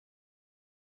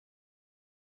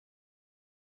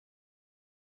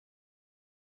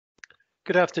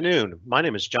Good afternoon. My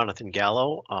name is Jonathan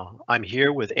Gallo. I'm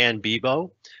here with Ann Bebo.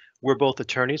 We're both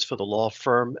attorneys for the law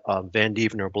firm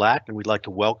Vandeventer Black, and we'd like to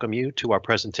welcome you to our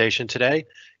presentation today.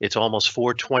 It's almost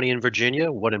 4:20 in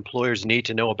Virginia, what employers need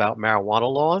to know about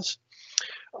marijuana laws.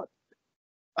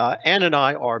 Ann and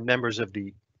I are members of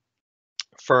the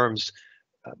firm's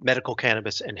medical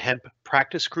cannabis and hemp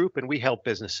practice group, and we help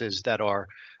businesses that are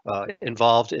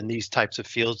involved in these types of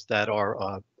fields that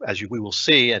are, we will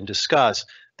see and discuss,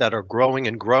 that are growing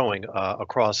and growing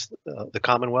across the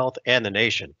Commonwealth and the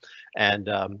nation. And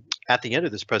at the end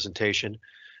of this presentation,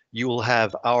 you will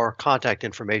have our contact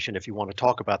information if you want to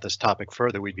talk about this topic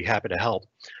further. We'd be happy to help.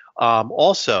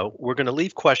 Also, we're going to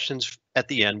leave questions at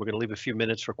the end. We're going to leave a few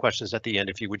minutes for questions at the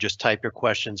end. If you would just type your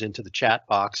questions into the chat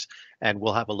box and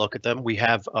we'll have a look at them. We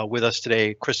have with us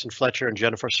today Kristen Fletcher and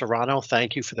Jennifer Serrano.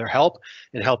 Thank you for their help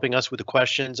in helping us with the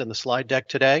questions and the slide deck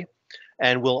today.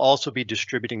 And we'll also be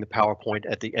distributing the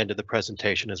PowerPoint at the end of the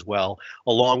presentation as well,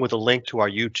 along with a link to our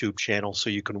YouTube channel so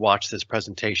you can watch this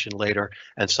presentation later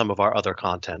and some of our other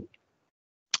content.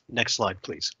 Next slide,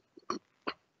 please.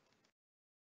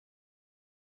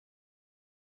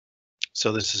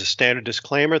 So this is a standard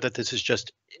disclaimer that this is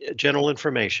just general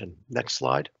information. Next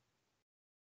slide.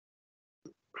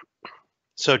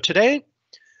 So today,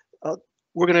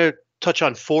 we're going to touch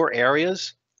on 4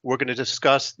 areas. We're going to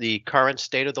discuss the current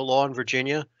state of the law in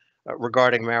Virginia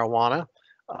regarding marijuana.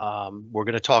 We're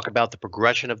going to talk about the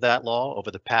progression of that law over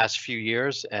the past few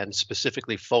years and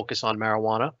specifically focus on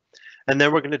marijuana. And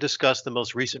then we're going to discuss the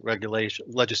most recent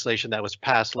legislation that was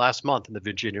passed last month in the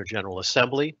Virginia General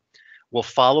Assembly. We'll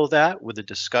follow that with a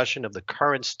discussion of the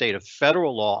current state of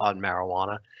federal law on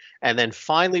marijuana, and then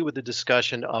finally with the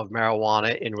discussion of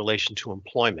marijuana in relation to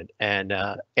employment. And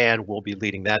we'll be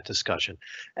leading that discussion.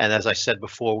 And as I said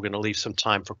before, we're going to leave some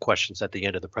time for questions at the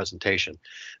end of the presentation.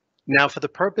 Now, for the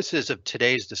purposes of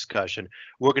today's discussion,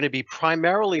 we're going to be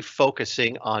primarily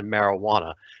focusing on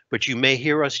marijuana, but you may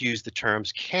hear us use the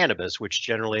terms cannabis, which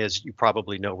generally, as you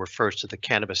probably know, refers to the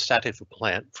cannabis sativa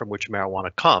plant from which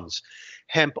marijuana comes.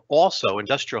 Hemp also,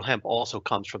 industrial hemp also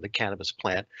comes from the cannabis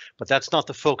plant, but that's not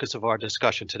the focus of our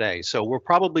discussion today. So we're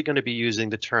probably going to be using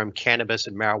the term cannabis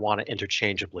and marijuana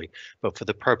interchangeably, but for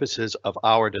the purposes of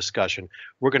our discussion,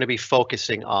 we're going to be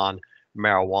focusing on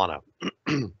marijuana.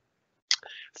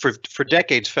 For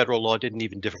decades, federal law didn't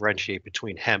even differentiate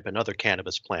between hemp and other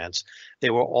cannabis plants. They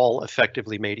were all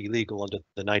effectively made illegal under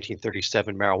the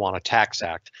 1937 Marijuana Tax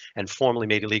Act and formally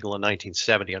made illegal in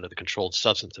 1970 under the Controlled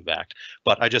Substances Act.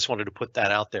 But I just wanted to put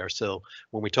that out there. So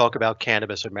when we talk about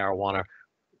cannabis or marijuana,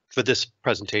 for this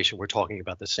presentation, we're talking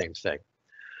about the same thing.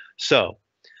 So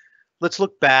let's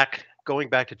look back, going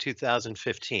back to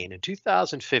 2015. In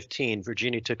 2015,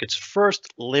 Virginia took its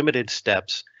first limited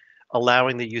steps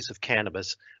allowing the use of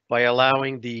cannabis by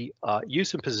allowing the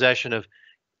use and possession of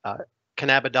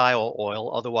cannabidiol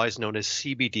oil, otherwise known as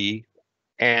CBD,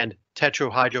 and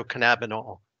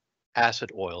tetrahydrocannabinol acid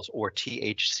oils, or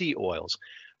THC oils.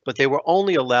 But they were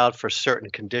only allowed for certain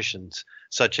conditions,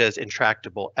 such as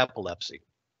intractable epilepsy.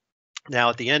 Now,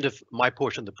 at the end of my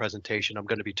portion of the presentation, I'm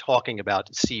going to be talking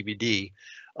about CBD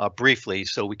briefly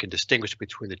so we can distinguish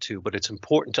between the two, but it's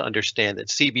important to understand that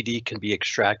CBD can be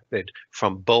extracted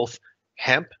from both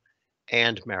hemp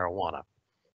and marijuana.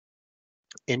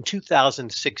 In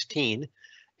 2016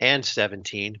 and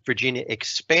 17, Virginia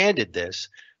expanded this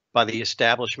by the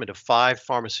establishment of 5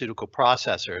 pharmaceutical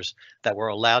processors that were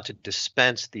allowed to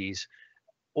dispense these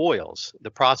oils.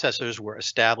 The processors were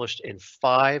established in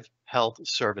 5 health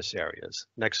service areas.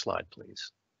 Next slide,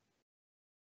 please.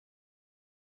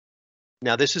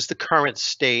 Now, this is the current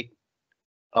state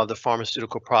of the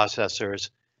pharmaceutical processors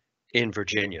in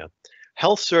Virginia.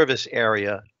 Health service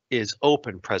area is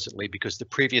open presently because the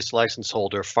previous license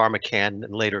holder, PharmaCann,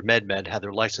 and later MedMed, had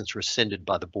their license rescinded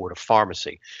by the Board of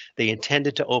Pharmacy. They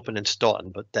intended to open in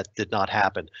Staunton, but that did not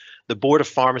happen. The Board of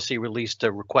Pharmacy released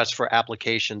a request for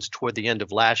applications toward the end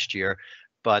of last year,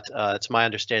 but it's my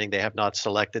understanding they have not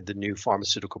selected the new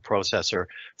pharmaceutical processor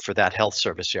for that health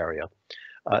service area.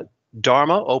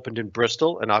 Dharma opened in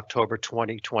Bristol in October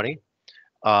 2020.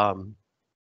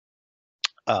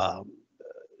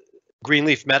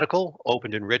 Greenleaf Medical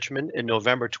opened in Richmond in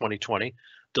November 2020.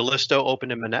 Delisto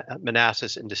opened in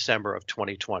Manassas in December of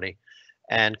 2020.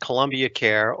 And Columbia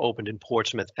Care opened in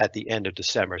Portsmouth at the end of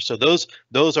December. So those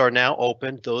are now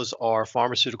open. Those are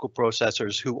pharmaceutical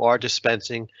processors who are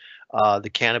dispensing the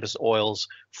cannabis oils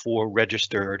for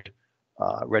registered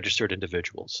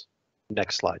individuals.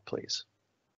 Next slide, please.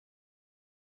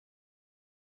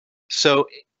 So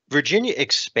Virginia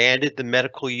expanded the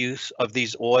medical use of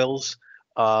these oils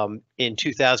In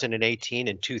 2018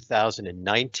 and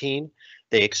 2019,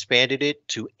 they expanded it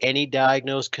to any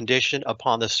diagnosed condition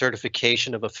upon the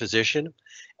certification of a physician.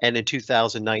 And in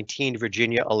 2019,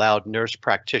 Virginia allowed nurse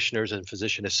practitioners and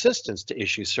physician assistants to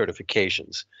issue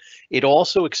certifications. It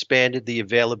also expanded the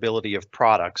availability of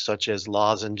products such as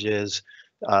lozenges,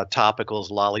 topicals,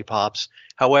 lollipops.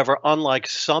 However, unlike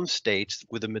some states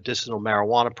with a medicinal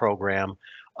marijuana program,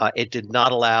 it did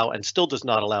not allow and still does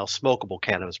not allow smokable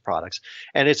cannabis products.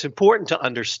 And it's important to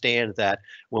understand that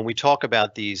when we talk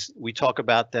about these, we talk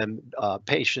about them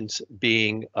patients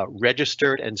being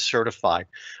registered and certified.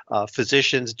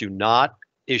 Physicians do not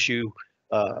issue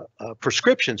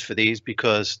prescriptions for these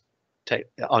because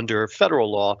under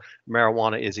federal law,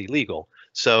 marijuana is illegal.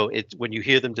 So when you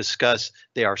hear them discuss,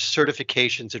 they are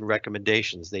certifications and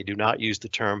recommendations. They do not use the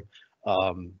term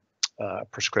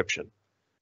prescription.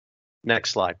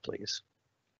 Next slide, please.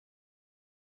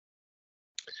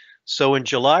 So in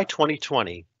July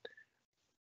 2020,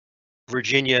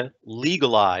 Virginia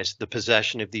legalized the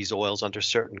possession of these oils under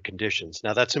certain conditions.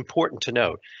 Now that's important to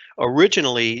note.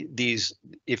 Originally,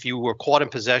 if you were caught in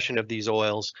possession of these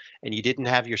oils and you didn't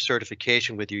have your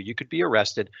certification with you, you could be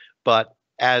arrested, but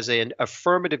as an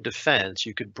affirmative defense,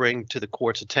 you could bring to the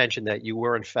court's attention that you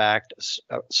were in fact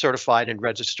certified and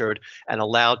registered and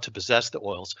allowed to possess the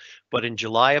oils. But in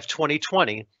July of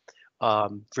 2020,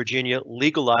 Virginia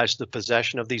legalized the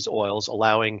possession of these oils,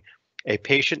 allowing a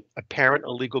patient, a parent,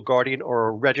 a legal guardian, or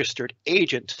a registered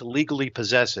agent to legally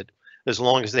possess it, as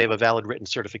long as they have a valid written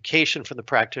certification from the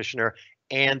practitioner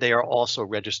and they are also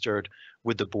registered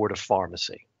with the Board of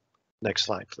Pharmacy. Next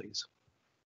slide, please.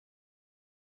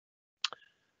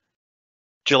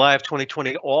 July of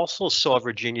 2020 also saw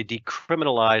Virginia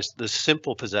decriminalize the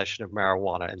simple possession of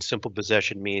marijuana, and simple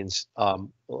possession means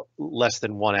less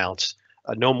than 1 ounce,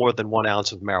 no more than 1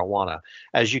 ounce of marijuana.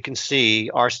 As you can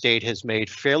see, our state has made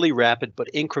fairly rapid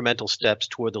but incremental steps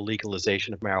toward the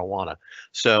legalization of marijuana.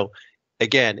 So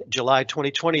again, July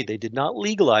 2020, they did not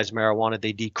legalize marijuana,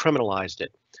 they decriminalized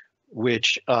it,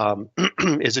 which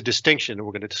is a distinction, and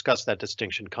we're going to discuss that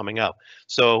distinction coming up.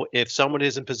 So if someone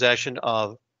is in possession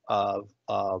of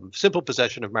simple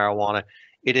possession of marijuana,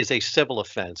 it is a civil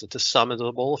offense. It's a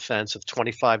summonable offense of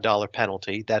 $25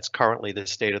 penalty. That's currently the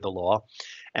state of the law.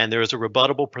 And there is a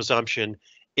rebuttable presumption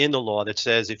in the law that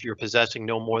says if you're possessing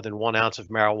no more than 1 ounce of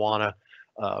marijuana,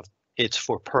 it's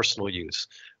for personal use.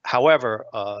 However,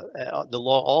 the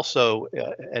law also,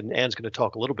 and Ann's going to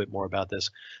talk a little bit more about this,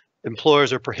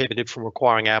 employers are prohibited from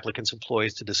requiring applicants'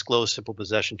 employees to disclose simple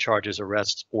possession charges,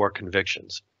 arrests, or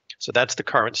convictions. So that's the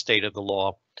current state of the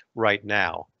law right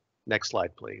now. Next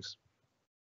slide, please.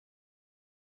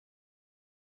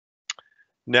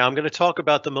 Now I'm going to talk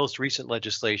about the most recent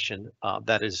legislation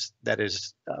that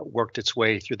has worked its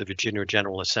way through the Virginia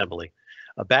General Assembly.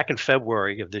 Back in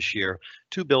February of this year,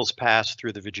 2 bills passed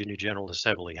through the Virginia General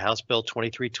Assembly, House Bill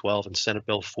 2312 and Senate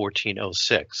Bill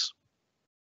 1406.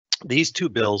 These 2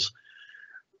 bills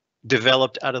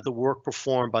developed out of the work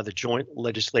performed by the Joint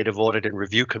Legislative Audit and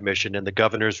Review Commission and the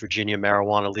Governor's Virginia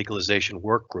Marijuana Legalization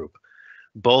Work Group,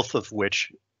 both of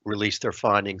which released their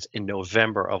findings in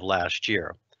November of last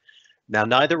year. Now,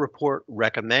 neither report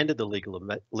recommended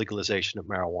the legalization of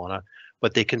marijuana,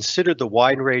 but they considered the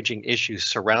wide-ranging issues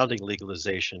surrounding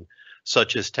legalization,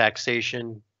 such as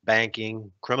taxation,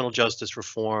 banking, criminal justice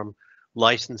reform,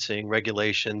 licensing,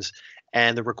 regulations,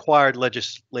 and the required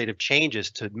legislative changes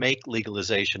to make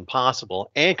legalization possible,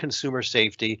 and consumer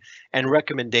safety, and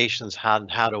recommendations on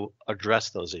how to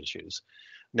address those issues.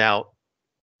 Now,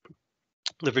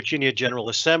 the Virginia General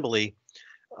Assembly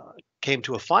came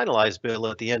to a finalized bill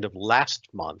at the end of last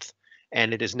month,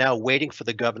 and it is now waiting for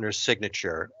the governor's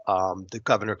signature. The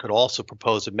governor could also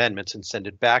propose amendments and send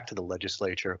it back to the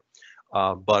legislature,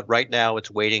 but right now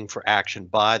it's waiting for action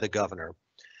by the governor.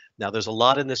 Now, there's a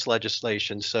lot in this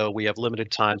legislation, so we have limited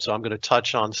time, so I'm going to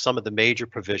touch on some of the major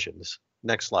provisions.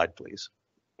 Next slide, please.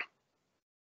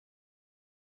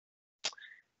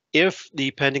 If the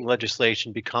pending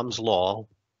legislation becomes law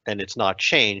and it's not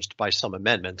changed by some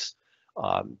amendments,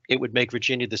 it would make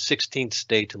Virginia the 16th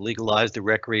state to legalize the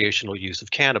recreational use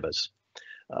of cannabis.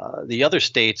 The other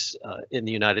states in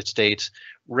the United States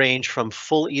range from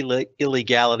full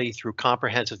illegality through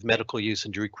comprehensive medical use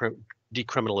and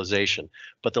decriminalization,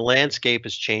 but the landscape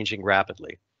is changing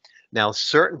rapidly. Now,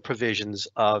 certain provisions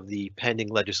of the pending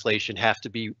legislation have to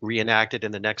be reenacted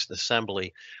in the next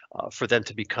assembly for them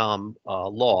to become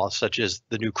law, such as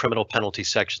the new criminal penalty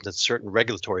sections and certain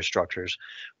regulatory structures.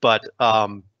 But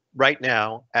right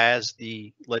now, as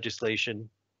the legislation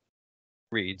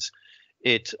reads,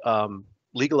 it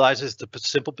legalizes the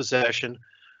simple possession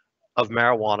of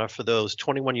marijuana for those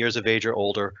 21 years of age or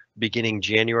older beginning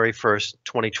January 1st,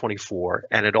 2024,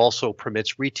 and it also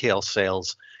permits retail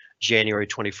sales January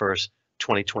 21st,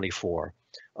 2024.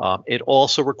 It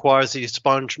also requires the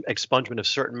expungement of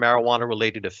certain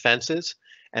marijuana-related offenses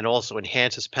and also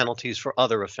enhances penalties for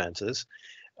other offenses.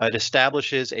 It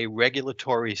establishes a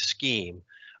regulatory scheme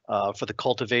for the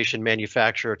cultivation,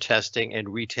 manufacture, testing, and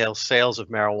retail sales of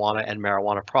marijuana and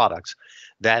marijuana products.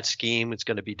 That scheme is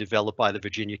going to be developed by the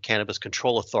Virginia Cannabis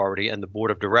Control Authority and the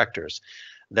Board of Directors.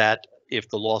 That, if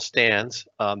the law stands,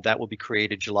 that will be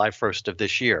created July 1st of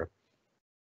this year.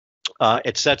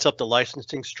 It sets up the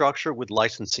licensing structure with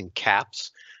licensing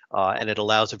caps, and it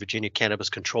allows the Virginia Cannabis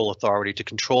Control Authority to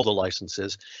control the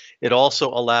licenses. It also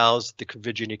allows the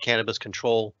Virginia Cannabis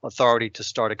Control Authority to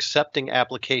start accepting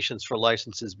applications for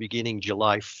licenses beginning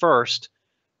July 1st,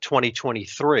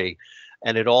 2023.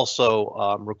 And it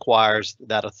also requires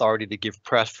that authority to give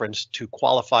preference to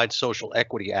qualified social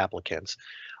equity applicants.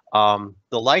 The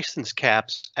license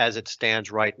caps, as it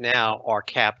stands right now, are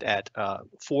capped at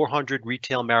 400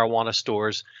 retail marijuana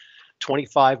stores,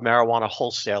 25 marijuana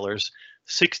wholesalers,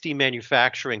 60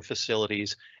 manufacturing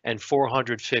facilities, and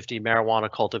 450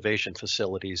 marijuana cultivation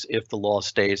facilities if the law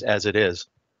stays as it is.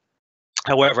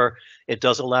 However, it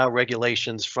does allow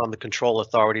regulations from the control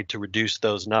authority to reduce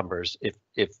those numbers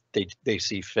if they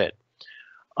see fit.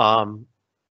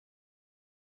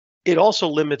 It also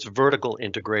limits vertical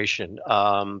integration.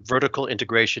 Vertical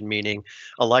integration meaning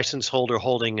a license holder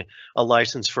holding a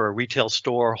license for a retail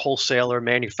store, wholesaler,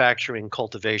 manufacturing,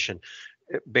 cultivation,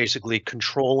 basically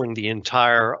controlling the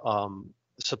entire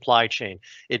supply chain.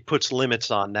 It puts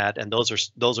limits on that, and those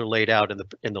are laid out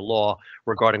in the law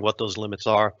regarding what those limits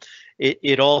are.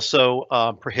 It also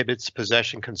prohibits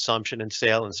possession, consumption, and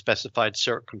sale in specified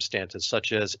circumstances,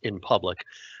 such as in public.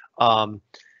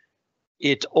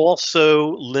 It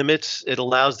also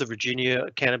allows the Virginia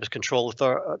Cannabis Control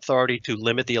Authority to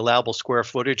limit the allowable square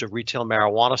footage of retail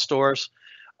marijuana stores.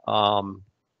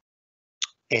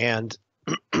 And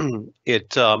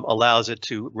it allows it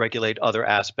to regulate other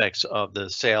aspects of the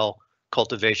sale,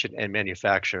 cultivation, and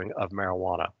manufacturing of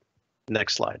marijuana.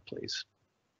 Next slide, please.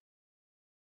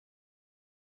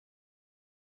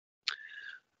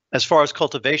 As far as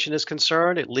cultivation is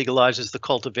concerned, it legalizes the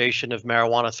cultivation of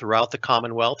marijuana throughout the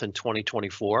Commonwealth in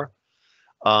 2024.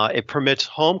 It permits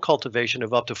home cultivation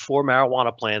of up to 4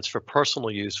 marijuana plants for personal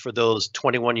use for those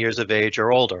 21 years of age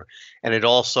or older. And it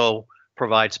also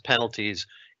provides penalties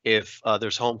if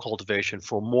there's home cultivation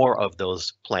for more of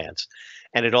those plants.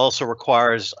 And it also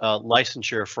requires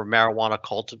licensure for marijuana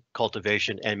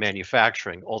cultivation and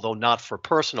manufacturing, although not for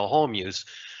personal home use,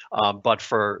 but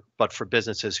for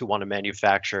businesses who want to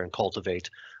manufacture and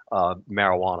cultivate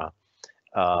marijuana.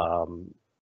 And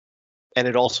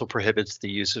it also prohibits the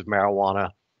use of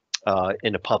marijuana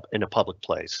in a public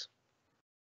place.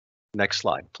 Next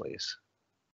slide, please.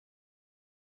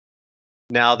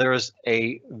 Now, there is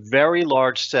a very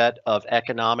large set of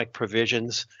economic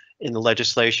provisions in the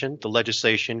legislation. The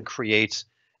legislation creates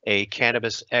a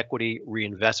Cannabis Equity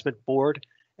Reinvestment Board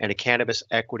and a Cannabis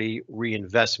Equity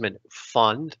Reinvestment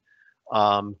Fund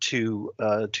to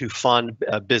fund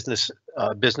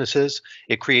businesses.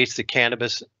 It creates the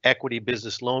Cannabis Equity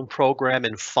Business Loan Program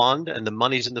and Fund, and the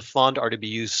monies in the fund are to be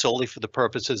used solely for the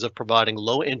purposes of providing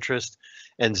low interest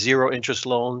and zero interest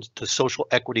loans to social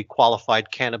equity qualified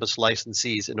cannabis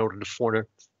licensees in order to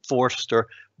foster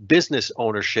business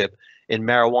ownership in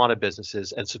marijuana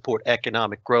businesses and support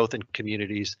economic growth in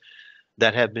communities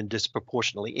that have been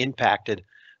disproportionately impacted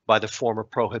by the former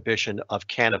prohibition of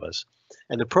cannabis.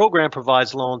 And the program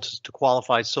provides loans to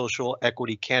qualified social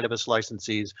equity cannabis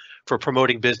licensees for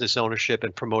promoting business ownership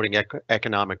and promoting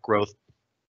economic growth.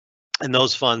 And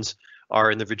those funds are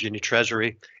in the Virginia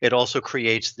Treasury. It also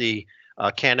creates the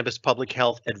Cannabis Public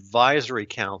Health Advisory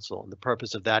Council. And the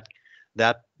purpose of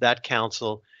that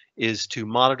council is to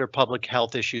monitor public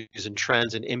health issues and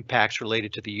trends and impacts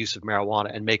related to the use of marijuana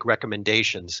and make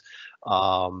recommendations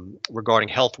regarding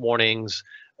health warnings,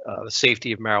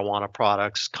 safety of marijuana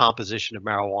products, composition of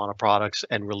marijuana products,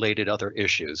 and related other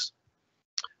issues.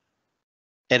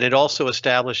 And it also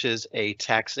establishes a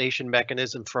taxation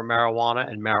mechanism for marijuana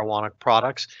and marijuana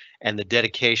products and the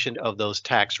dedication of those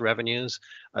tax revenues.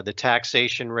 The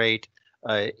taxation rate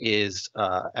is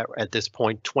at this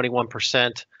point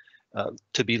 21%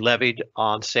 to be levied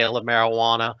on sale of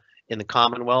marijuana in the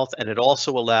Commonwealth, and it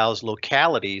also allows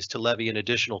localities to levy an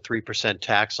additional 3%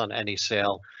 tax on any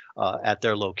sale at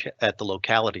the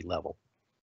locality level.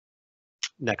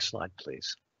 Next slide,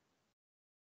 please.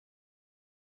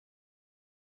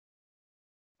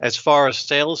 As far as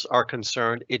sales are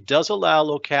concerned, it does allow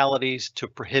localities to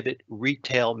prohibit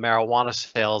retail marijuana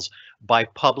sales by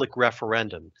public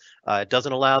referendum. It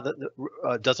doesn't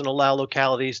allow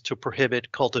localities to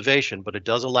prohibit cultivation, but it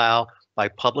does allow by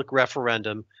public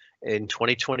referendum in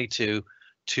 2022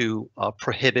 to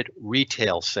prohibit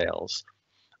retail sales.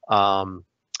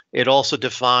 It also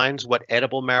defines what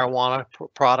edible marijuana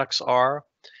products are.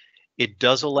 It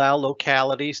does allow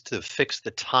localities to fix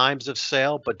the times of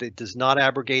sale, but it does not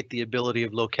abrogate the ability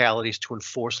of localities to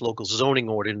enforce local zoning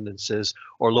ordinances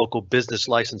or local business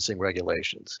licensing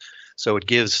regulations. So it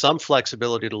gives some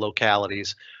flexibility to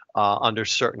localities under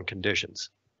certain conditions.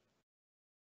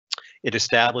 It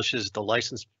establishes the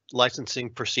licensing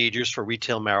procedures for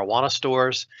retail marijuana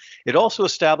stores. It also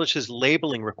establishes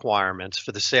labeling requirements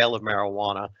for the sale of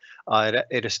marijuana.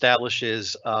 It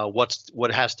establishes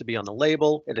what has to be on the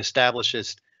label. It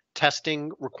establishes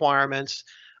testing requirements.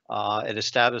 It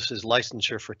establishes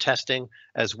licensure for testing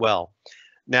as well.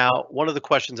 Now, one of the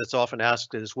questions that's often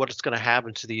asked is what is going to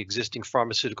happen to the existing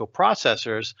pharmaceutical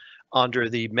processors under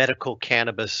the medical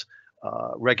cannabis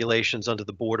regulations under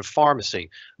the Board of Pharmacy.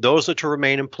 Those are to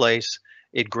remain in place.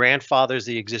 It grandfathers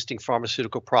the existing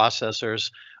pharmaceutical processors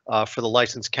for the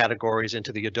licensed categories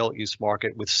into the adult use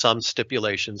market with some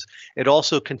stipulations. It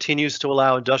also continues to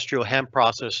allow industrial hemp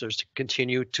processors to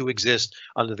continue to exist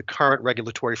under the current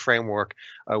regulatory framework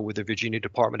with the Virginia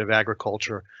Department of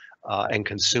Agriculture and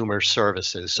Consumer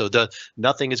Services. So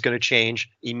nothing is going to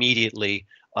change immediately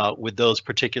with those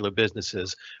particular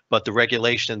businesses, but the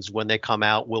regulations, when they come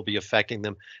out, will be affecting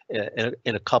them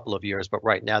in a couple of years. But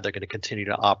right now, they're going to continue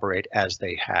to operate as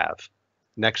they have.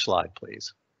 Next slide,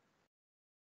 please.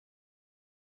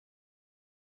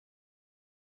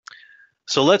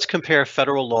 So let's compare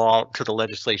federal law to the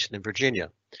legislation in Virginia.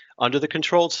 Under the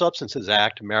Controlled Substances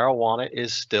Act, marijuana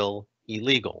is still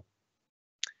illegal,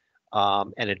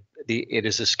 and it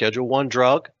is a Schedule I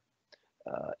drug.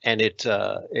 And it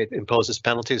imposes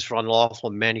penalties for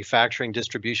unlawful manufacturing,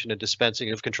 distribution, and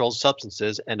dispensing of controlled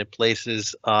substances, and it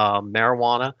places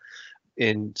marijuana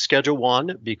in Schedule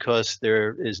I because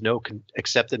there is no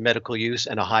accepted medical use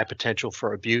and a high potential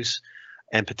for abuse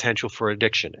and potential for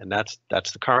addiction, and that's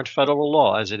the current federal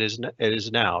law as it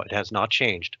is now. It has not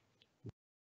changed.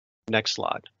 Next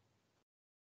slide.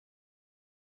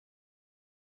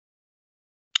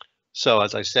 So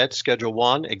as I said, Schedule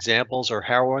I examples are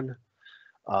heroin,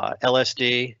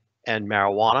 LSD, and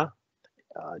marijuana.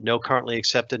 No currently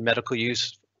accepted medical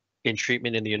use in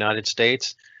treatment in the United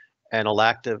States, and a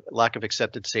lack of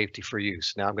accepted safety for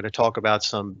use. Now I'm going to talk about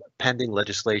some pending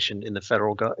legislation in the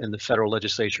federal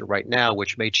legislature right now,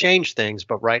 which may change things,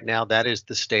 but right now that is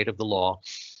the state of the law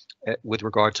with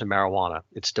regard to marijuana.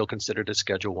 It's still considered a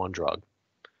Schedule I drug.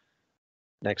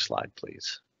 Next slide,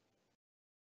 please.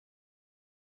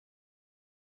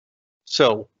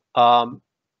 So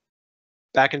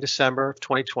back in December of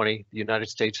 2020, the United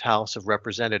States House of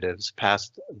Representatives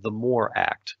passed the MORE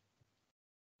Act,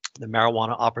 the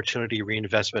Marijuana Opportunity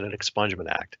Reinvestment and Expungement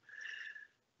Act.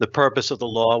 The purpose of the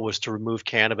law was to remove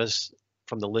cannabis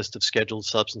from the list of scheduled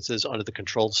substances under the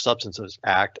Controlled Substances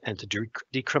Act and to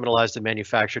decriminalize the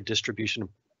manufacture, distribution,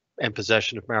 and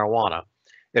possession of marijuana.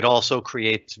 It also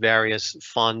creates various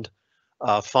fund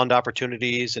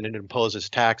opportunities, and it imposes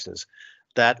taxes.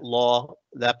 That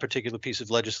particular piece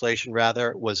of legislation,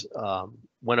 rather,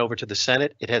 went over to the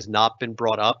Senate. It has not been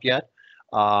brought up yet.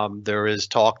 There is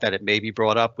talk that it may be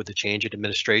brought up with the change in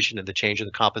administration and the change in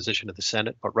the composition of the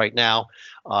Senate, but right now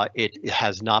it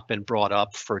has not been brought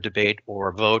up for debate or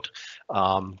a vote,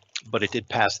 but it did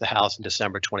pass the House in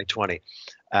December 2020.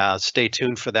 Stay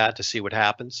tuned for that to see what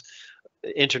happens.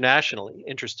 Internationally,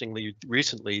 interestingly,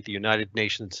 recently, the United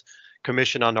Nations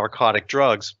Commission on Narcotic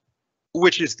Drugs,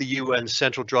 which is the UN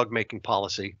Central Drug Making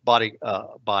Policy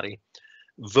body,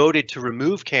 voted to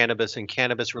remove cannabis and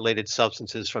cannabis-related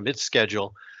substances from its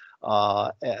schedule,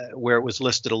 where it was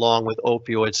listed along with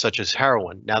opioids such as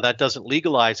heroin. Now, that doesn't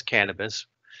legalize cannabis.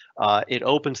 It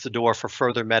opens the door for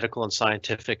further medical and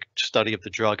scientific study of the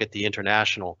drug at the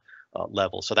international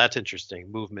level. So that's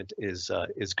interesting. Movement is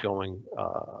going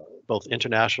both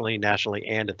internationally, nationally,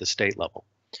 and at the state level.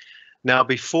 Now,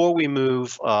 before we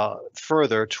move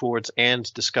further towards Ann's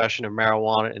discussion of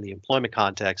marijuana in the employment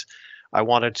context, I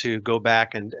wanted to go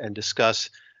back and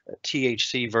discuss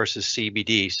THC versus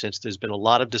CBD, since there's been a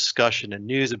lot of discussion and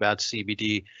news about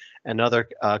CBD and other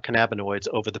cannabinoids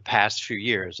over the past few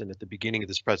years. And at the beginning of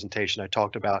this presentation, I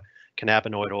talked about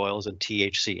cannabinoid oils and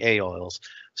THC-A oils.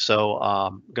 So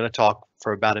I'm going to talk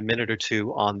for about a minute or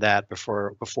two on that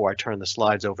before I turn the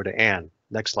slides over to Ann.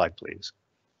 Next slide, please.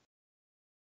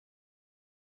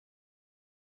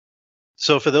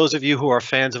 So for those of you who are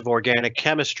fans of organic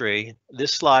chemistry,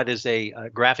 this slide is a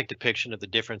graphic depiction of the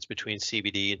difference between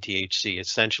CBD and THC.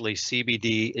 Essentially,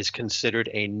 CBD is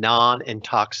considered a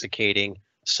non-intoxicating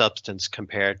substance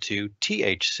compared to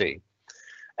THC.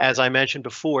 As I mentioned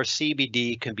before,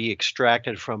 CBD can be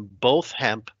extracted from both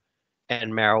hemp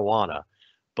and marijuana.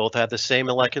 Both have the same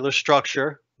molecular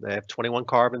structure. They have 21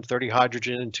 carbon, 30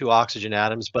 hydrogen, and 2 oxygen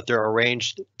atoms, but they're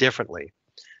arranged differently.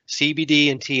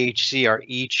 CBD and THC are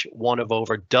each one of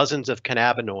over dozens of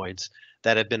cannabinoids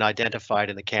that have been identified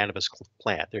in the cannabis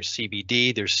plant. There's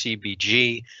CBD, there's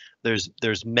CBG,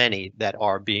 there's many that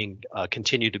are being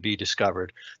continue to be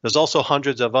discovered. There's also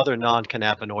hundreds of other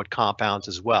non-cannabinoid compounds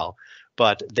as well,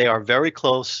 but they are very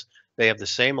close. They have the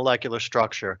same molecular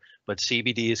structure, but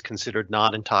CBD is considered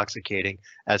non-intoxicating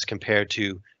as compared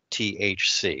to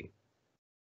THC.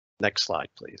 Next slide,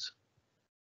 please.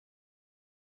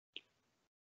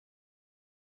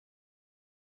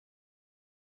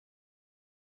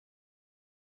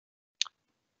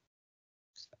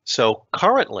 So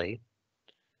currently,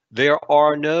 there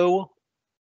are no,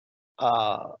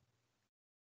 other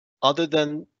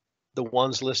than the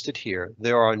ones listed here,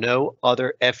 there are no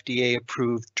other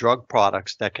FDA-approved drug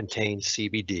products that contain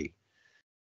CBD.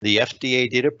 The FDA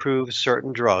did approve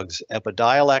certain drugs,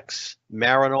 Epidiolex,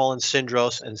 Marinol and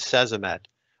Syndros, and Sesamet,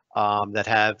 that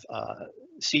have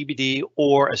CBD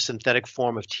or a synthetic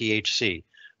form of THC.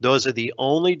 Those are the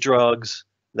only drugs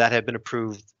that have been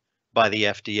approved by the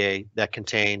FDA that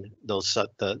contain those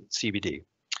the CBD.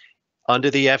 Under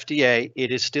the FDA,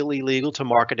 it is still illegal to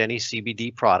market any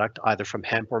CBD product, either from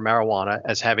hemp or marijuana,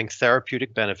 as having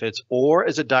therapeutic benefits or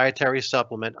as a dietary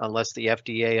supplement unless the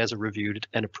FDA has reviewed it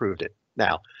and approved it.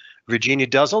 Now, Virginia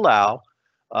does allow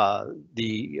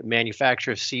the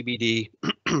manufacture of CBD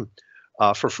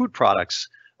for food products.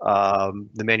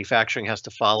 The manufacturing has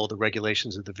to follow the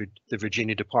regulations of the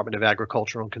Virginia Department of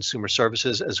Agricultural and Consumer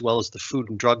Services, as well as the food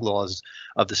and drug laws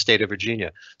of the state of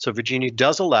Virginia. So Virginia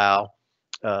does allow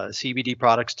CBD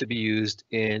products to be used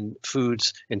in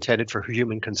foods intended for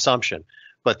human consumption,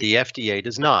 but the FDA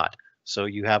does not. So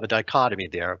you have a dichotomy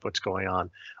there of what's going on.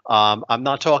 I'm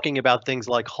not talking about things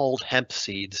like whole hemp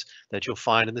seeds that you'll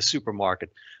find in the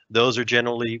supermarket. Those are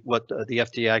generally what the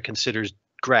FDA considers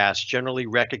grass, generally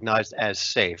recognized as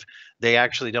safe. They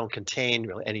actually don't contain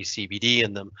really any CBD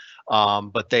in them,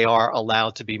 but they are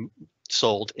allowed to be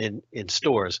sold in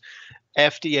stores.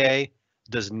 FDA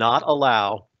does not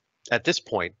allow, at this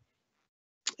point,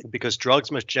 because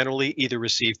drugs must generally either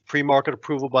receive pre-market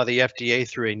approval by the FDA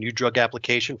through a new drug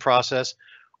application process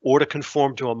or to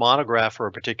conform to a monograph for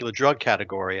a particular drug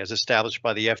category as established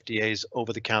by the FDA's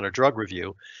over-the-counter drug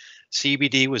review.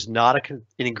 CBD was not an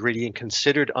ingredient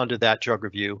considered under that drug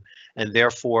review, and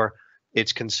therefore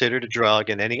it's considered a drug,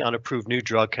 and any unapproved new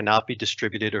drug cannot be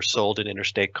distributed or sold in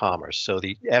interstate commerce. So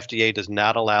the FDA does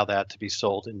not allow that to be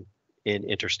sold in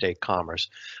interstate commerce.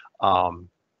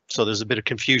 So there's a bit of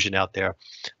confusion out there.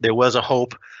 There was a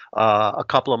hope a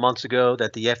couple of months ago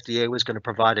that the FDA was going to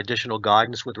provide additional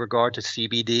guidance with regard to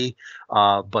CBD,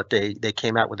 but they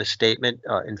came out with a statement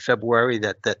in February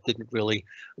that didn't really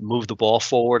move the ball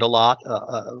forward a lot,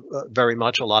 very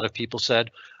much. A lot of people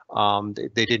said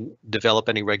they didn't develop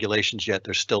any regulations yet.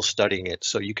 They're still studying it.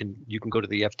 So you can go to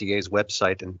the FDA's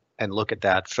website and look at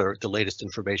that for the latest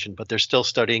information, but they're still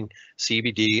studying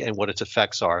CBD and what its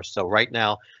effects are. So right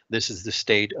now, this is the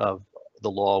state of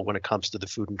the law when it comes to the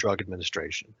Food and Drug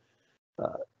Administration.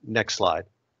 Next slide.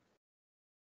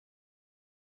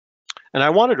 And I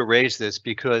wanted to raise this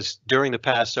because during the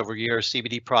past several years,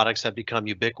 CBD products have become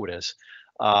ubiquitous.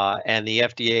 And the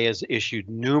FDA has issued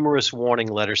numerous warning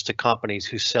letters to companies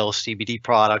who sell CBD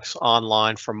products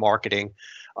online for marketing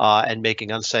and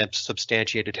making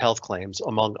unsubstantiated health claims,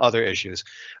 among other issues.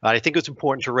 I think it's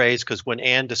important to raise because when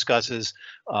Ann discusses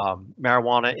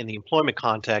marijuana in the employment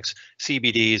context,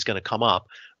 CBD is going to come up.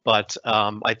 But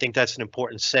I think that's an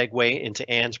important segue into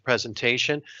Ann's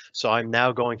presentation. So I'm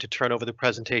now going to turn over the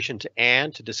presentation to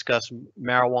Ann to discuss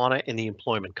marijuana in the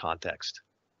employment context.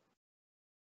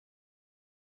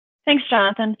 Thanks,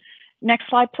 Jonathan. Next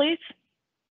slide, please.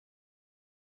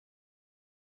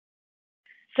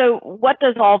 So what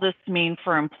does all this mean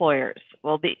for employers?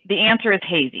 Well, the answer is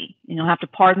hazy. You'll have to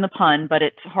pardon the pun, but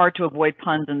it's hard to avoid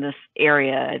puns in this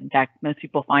area. In fact, most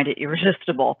people find it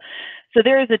irresistible. So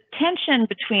there is a tension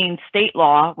between state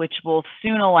law, which will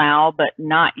soon allow, but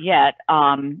not yet,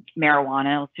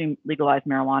 marijuana, will soon legalize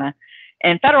marijuana,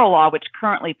 and federal law, which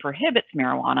currently prohibits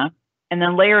marijuana. And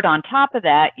then layered on top of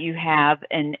that, you have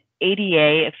an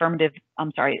ADA,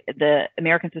 the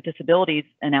Americans with Disabilities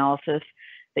analysis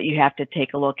that you have to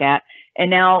take a look at. And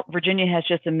now Virginia has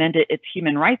just amended its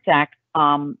Human Rights Act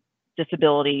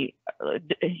disability,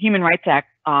 Human Rights Act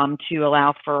to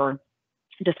allow for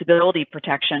disability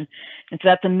protection. And so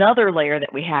that's another layer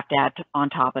that we have to add on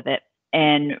top of it.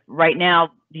 And right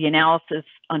now, the analysis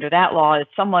under that law is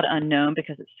somewhat unknown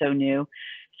because it's so new.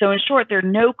 So in short, there are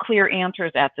no clear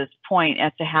answers at this point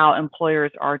as to how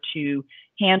employers are to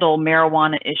handle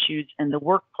marijuana issues in the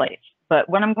workplace. But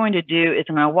what I'm going to do is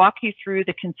I'm going to walk you through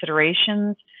the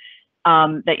considerations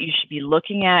that you should be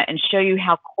looking at and show you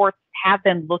how courts have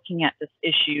been looking at this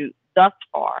issue thus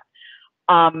far.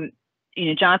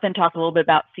 Jonathan talked a little bit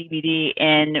about CBD,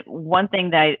 and one thing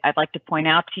that I'd like to point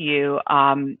out to you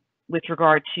with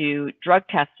regard to drug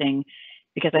testing,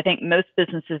 because I think most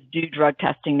businesses do drug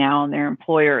testing now on their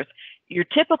employers. Your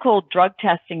typical drug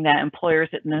testing that employers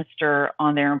administer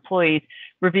on their employees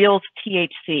reveals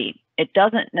THC. It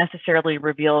doesn't necessarily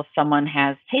reveal if someone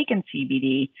has taken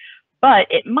CBD, but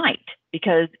it might,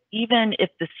 because even if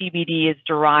the CBD is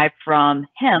derived from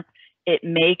hemp, it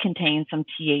may contain some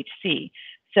THC.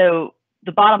 So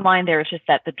the bottom line there is just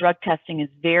that the drug testing is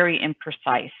very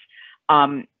imprecise.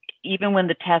 Even when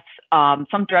the tests,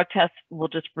 some drug tests will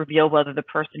just reveal whether the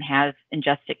person has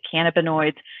ingested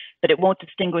cannabinoids, but it won't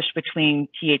distinguish between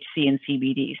THC and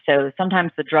CBD. So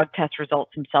sometimes the drug test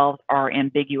results themselves are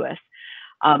ambiguous.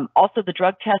 Also, the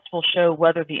drug test will show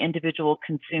whether the individual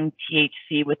consumed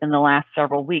THC within the last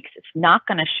several weeks. It's not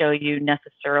going to show you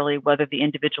necessarily whether the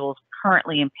individual is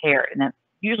currently impaired, and that's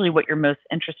usually what you're most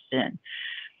interested in.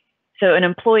 So an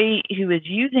employee who is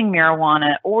using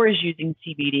marijuana or is using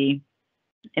CBD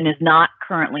and is not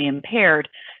currently impaired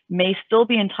may still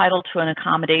be entitled to an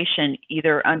accommodation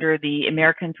either under the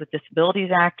Americans with Disabilities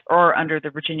Act or under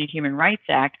the Virginia Human Rights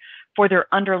Act for their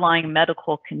underlying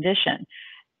medical condition.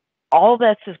 All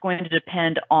this is going to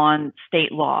depend on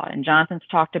state law. And Jonathan's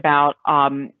talked about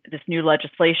this new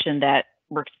legislation that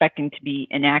we're expecting to be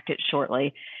enacted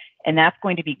shortly. And that's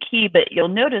going to be key. But you'll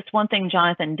notice one thing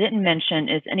Jonathan didn't mention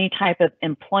is any type of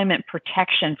employment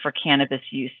protection for cannabis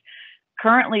use.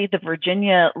 Currently, the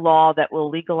Virginia law that will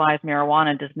legalize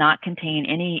marijuana does not contain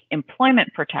any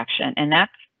employment protection, and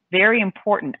that's very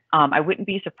important. I wouldn't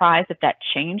be surprised if that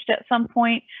changed at some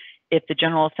point, if the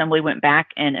General Assembly went back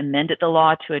and amended the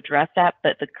law to address that.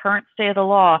 But the current state of the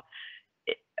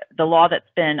law that's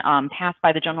been passed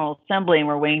by the General Assembly and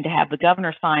we're waiting to have the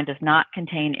governor sign, does not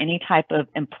contain any type of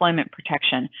employment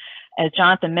protection. As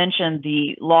Jonathan mentioned,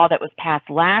 the law that was passed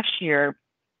last year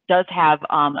does have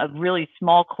a really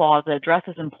small clause that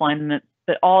addresses employment,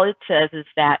 but all it says is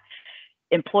that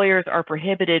employers are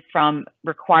prohibited from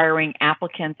requiring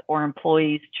applicants or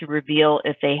employees to reveal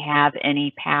if they have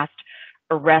any past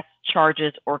arrest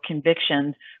charges or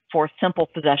convictions for simple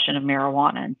possession of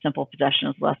marijuana, and simple possession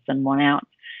is less than 1 ounce.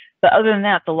 But other than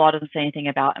that, the law doesn't say anything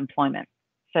about employment.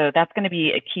 So that's going to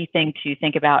be a key thing to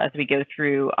think about as we go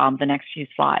through the next few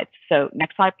slides. So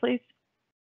next slide, please.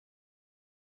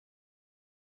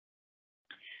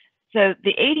 So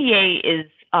the ADA is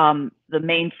the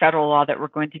main federal law that we're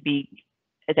going to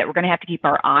have to keep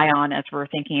our eye on as we're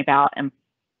thinking about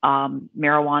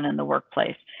marijuana in the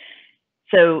workplace.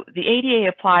 So the ADA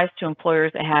applies to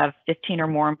employers that have 15 or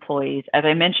more employees. As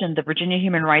I mentioned, the Virginia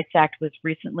Human Rights Act was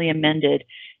recently amended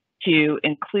to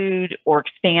include or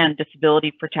expand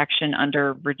disability protection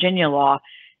under Virginia law.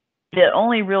 The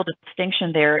only real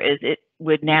distinction there is it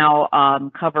would now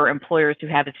cover employers who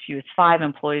have as few as 5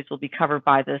 employees will be covered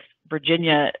by this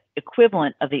Virginia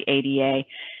equivalent of the ADA.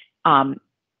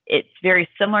 It's very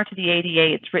similar to the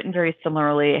ADA. It's written very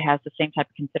similarly. It has the same type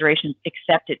of considerations,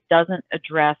 except it doesn't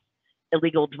address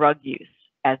illegal drug use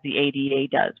as the ADA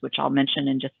does, which I'll mention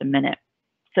in just a minute.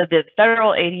 So the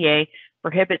federal ADA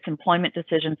prohibits employment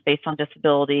decisions based on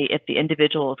disability if the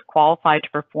individual is qualified to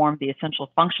perform the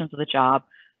essential functions of the job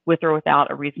with or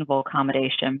without a reasonable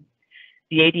accommodation.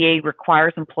 The ADA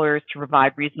requires employers to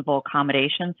provide reasonable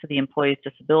accommodations to the employee's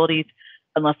disabilities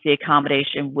unless the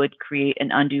accommodation would create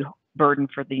an undue burden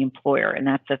for the employer, and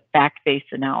that's a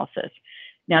fact-based analysis.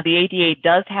 Now, the ADA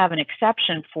does have an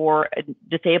exception for a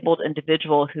disabled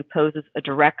individual who poses a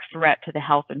direct threat to the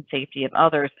health and safety of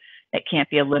others that can't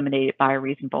be eliminated by a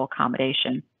reasonable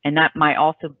accommodation. And that might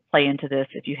also play into this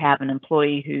if you have an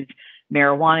employee whose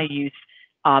marijuana use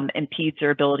impedes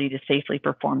their ability to safely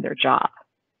perform their job.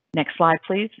 Next slide,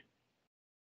 please.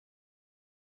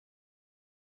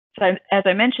 So as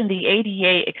I mentioned, the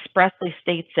ADA expressly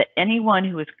states that anyone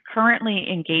who is currently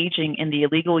engaging in the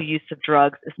illegal use of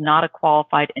drugs is not a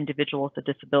qualified individual with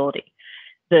a disability.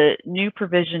 The new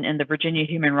provision in the Virginia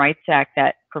Human Rights Act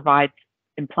that provides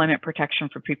employment protection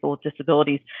for people with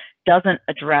disabilities doesn't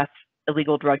address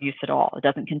illegal drug use at all. It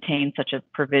doesn't contain such a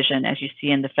provision as you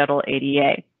see in the federal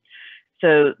ADA.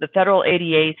 So the federal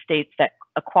ADA states that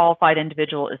a qualified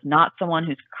individual is not someone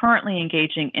who's currently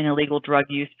engaging in illegal drug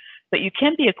use, but you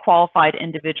can be a qualified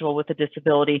individual with a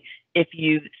disability if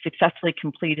you've successfully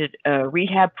completed a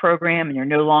rehab program and you're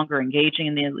no longer engaging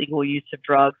in the illegal use of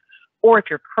drugs, or if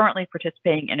you're currently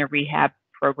participating in a rehab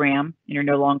program and you're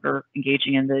no longer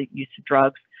engaging in the use of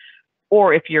drugs,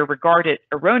 or if you're regarded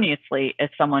erroneously as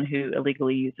someone who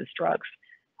illegally uses drugs,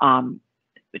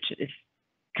 which is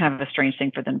kind of a strange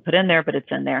thing for them to put in there, but it's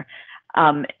in there.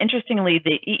 Interestingly,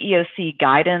 the EEOC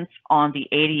guidance on the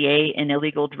ADA and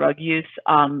illegal drug use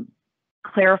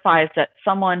clarifies that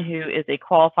someone who is a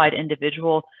qualified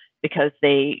individual because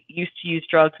they used to use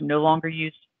drugs and no longer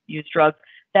use drugs,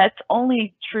 that's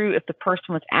only true if the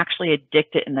person was actually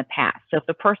addicted in the past. So if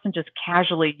the person just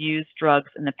casually used drugs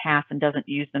in the past and doesn't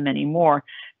use them anymore,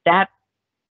 that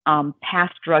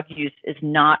past drug use is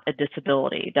not a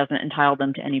disability. It doesn't entitle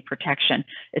them to any protection.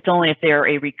 It's only if they're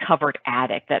a recovered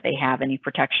addict that they have any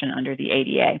protection under the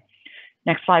ADA.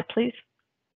 Next slide, please.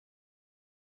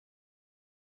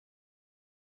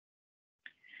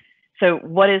 So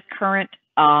what is current?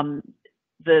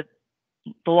 The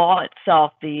law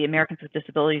itself, the Americans with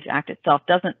Disabilities Act itself,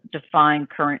 doesn't define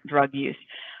current drug use.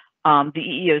 The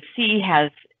EEOC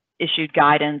has issued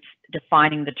guidance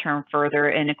defining the term further,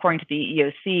 and according to the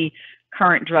EEOC,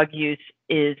 current drug use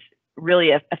is really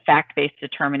a fact-based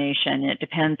determination. It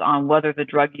depends on whether the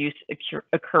drug use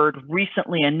occurred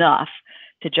recently enough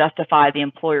to justify the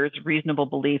employer's reasonable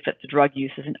belief that the drug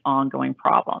use is an ongoing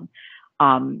problem.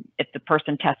 If the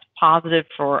person tests positive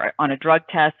on a drug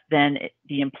test, then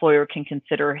the employer can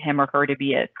consider him or her to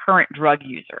be a current drug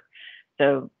user.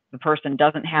 So the person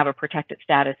doesn't have a protected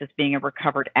status as being a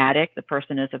recovered addict. The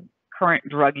person is a current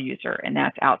drug user, and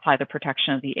that's outside the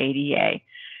protection of the ADA.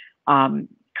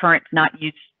 Current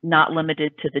not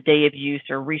limited to the day of use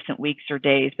or recent weeks or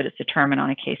days, but it's determined on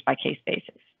a case-by-case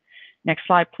basis. Next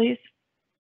slide, please.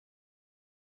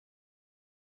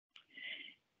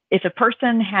 If a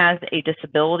person has a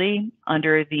disability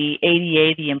under the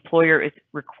ADA, the employer is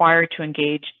required to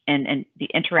engage in the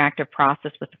interactive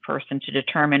process with the person to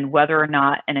determine whether or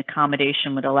not an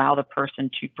accommodation would allow the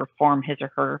person to perform his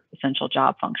or her essential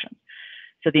job functions.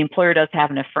 So the employer does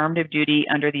have an affirmative duty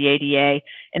under the ADA,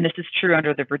 and this is true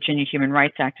under the Virginia Human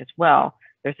Rights Act as well.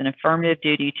 There's an affirmative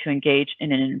duty to engage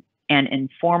in an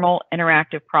informal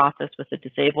interactive process with a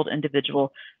disabled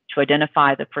individual to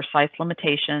identify the precise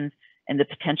limitations and the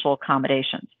potential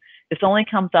accommodations. This only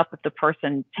comes up if the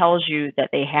person tells you that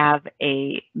they have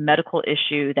a medical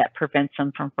issue that prevents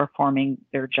them from performing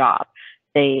their job.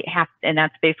 They have, and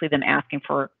that's basically them asking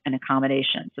for an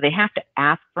accommodation. So they have to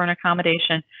ask for an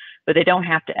accommodation, but they don't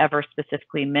have to ever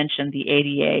specifically mention the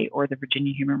ADA or the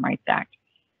Virginia Human Rights Act.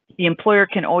 The employer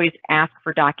can always ask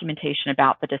for documentation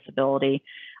about the disability,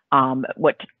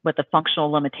 what the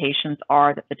functional limitations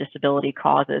are that the disability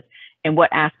causes, and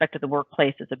what aspect of the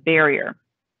workplace is a barrier.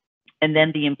 And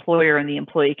then the employer and the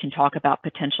employee can talk about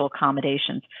potential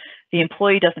accommodations. The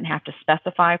employee doesn't have to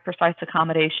specify precise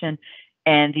accommodation,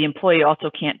 and the employee also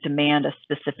can't demand a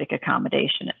specific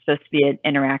accommodation. It's supposed to be an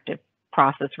interactive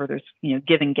process where there's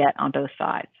give and get on both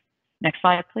sides. Next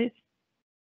slide, please.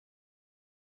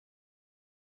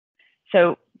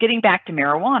 So getting back to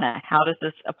marijuana, how does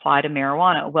this apply to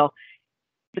marijuana? Well,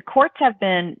 the courts have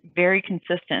been very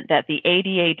consistent that the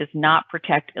ADA does not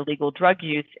protect illegal drug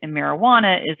use, and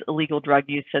marijuana is illegal drug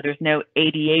use, so there's no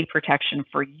ADA protection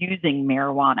for using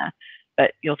marijuana.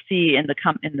 But you'll see in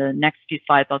the next few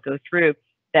slides I'll go through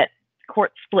that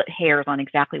courts split hairs on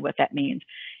exactly what that means.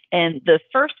 And the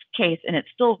first case, and it's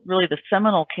still really the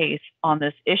seminal case on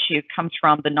this issue, comes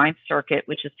from the Ninth Circuit,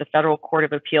 which is the Federal Court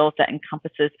of Appeals that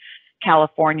encompasses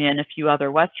California and a few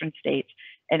other Western states.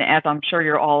 And as I'm sure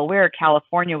you're all aware,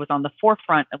 California was on the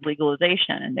forefront of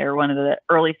legalization, and they're one of the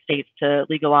early states to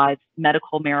legalize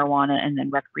medical marijuana and then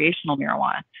recreational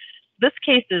marijuana. This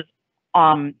case is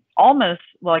almost,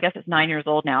 well, I guess it's 9 years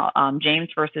old now, James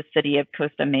versus City of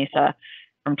Costa Mesa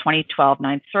from 2012,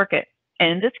 Ninth Circuit.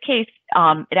 And in this case,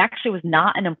 it actually was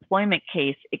not an employment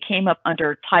case. It came up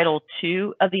under Title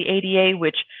II of the ADA,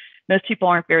 which most people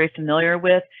aren't very familiar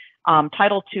with.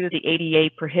 Title II of the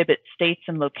ADA prohibits states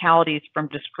and localities from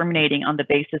discriminating on the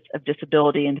basis of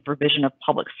disability in the provision of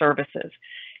public services.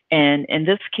 And in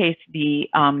this case,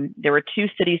 there were two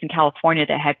cities in California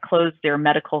that had closed their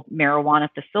medical marijuana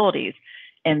facilities.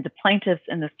 And the plaintiffs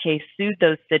in this case sued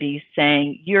those cities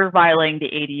saying, you're violating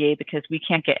the ADA because we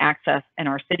can't get access in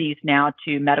our cities now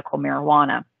to medical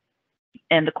marijuana.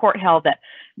 And the court held that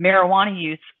marijuana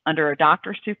use under a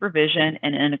doctor's supervision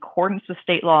and in accordance with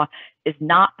state law is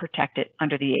not protected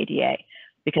under the ADA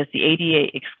because the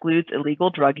ADA excludes illegal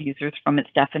drug users from its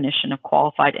definition of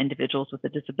qualified individuals with a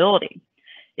disability.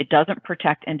 It doesn't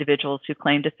protect individuals who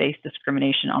claim to face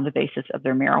discrimination on the basis of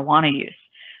their marijuana use.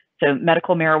 So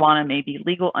medical marijuana may be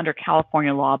legal under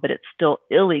California law, but it's still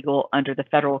illegal under the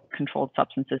Federal Controlled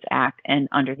Substances Act and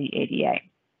under the ADA.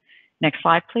 Next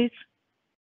slide, please.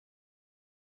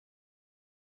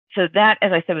 So that,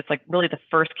 as I said, was like really the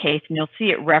first case, and you'll see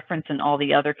it referenced in all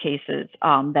the other cases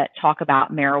that talk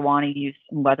about marijuana use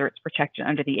and whether it's protected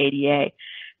under the ADA.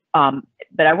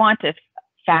 But I want to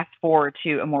fast forward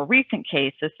to a more recent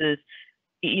case. This is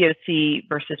EEOC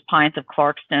versus Pines of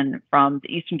Clarkston from the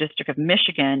Eastern District of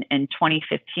Michigan in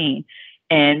 2015.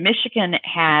 And Michigan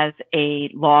has a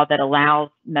law that allows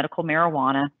medical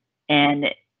marijuana,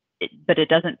 but it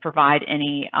doesn't provide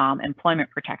any employment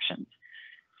protections.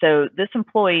 So this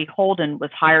employee, Holden, was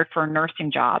hired for a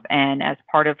nursing job, and as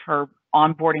part of her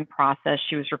onboarding process,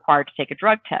 she was required to take a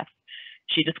drug test.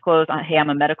 She disclosed, hey,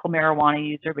 I'm a medical marijuana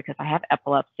user because I have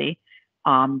epilepsy,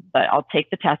 but I'll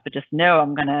take the test, but just know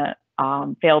I'm going to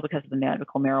fail because of the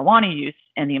medical marijuana use.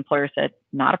 And the employer said,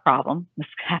 not a problem. This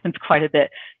happens quite a bit.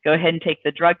 Go ahead and take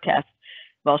the drug test.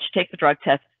 Well, she takes the drug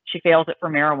test. She fails it for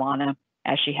marijuana,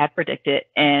 as she had predicted,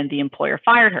 and the employer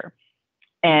fired her.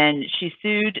 And she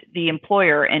sued the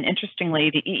employer, and interestingly,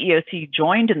 the EEOC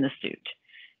joined in the suit,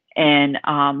 and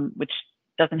which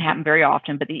doesn't happen very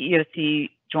often, but the EEOC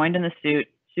joined in the suit,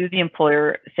 sued the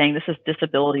employer, saying this is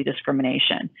disability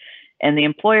discrimination. And the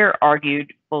employer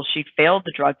argued, well, she failed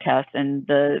the drug test, and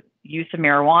the use of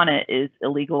marijuana is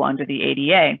illegal under the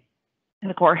ADA. And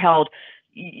the court held,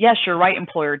 yes, you're right,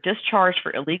 employer, discharge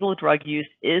for illegal drug use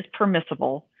is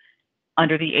permissible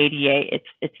under the ADA.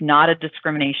 It's not a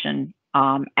discrimination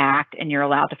act, and you're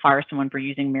allowed to fire someone for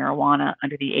using marijuana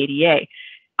under the ADA.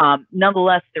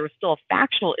 Nonetheless, there was still a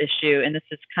factual issue, and this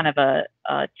is kind of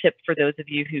a tip for those of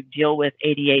you who deal with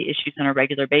ADA issues on a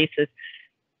regular basis.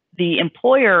 The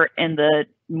employer, in the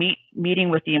meeting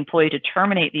with the employee to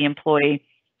terminate the employee,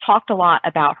 talked a lot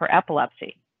about her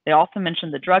epilepsy. They also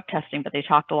mentioned the drug testing, but they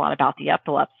talked a lot about the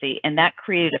epilepsy, and that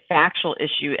created a factual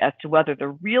issue as to whether the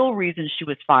real reason she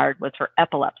was fired was her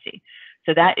epilepsy.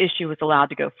 So that issue was allowed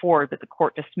to go forward, but the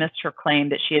court dismissed her claim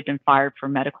that she had been fired for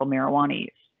medical marijuana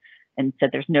use and said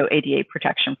there's no ADA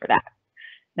protection for that.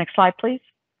 Next slide, please.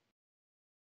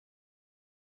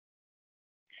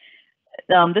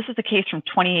 This is a case from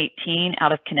 2018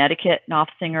 out of Connecticut,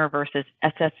 Knopfsinger versus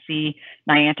SSC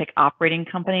Niantic Operating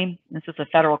Company. This is a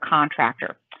federal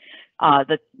contractor.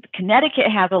 The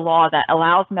Connecticut has a law that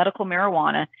allows medical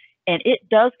marijuana, and it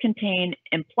does contain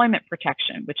employment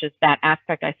protection, which is that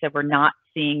aspect I said we're not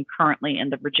seeing currently in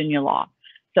the Virginia law.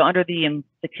 So under the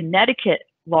Connecticut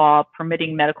law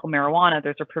permitting medical marijuana,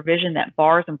 there's a provision that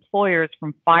bars employers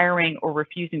from firing or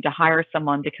refusing to hire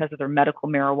someone because of their medical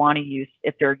marijuana use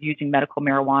if they're using medical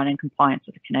marijuana in compliance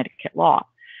with the Connecticut law.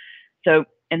 So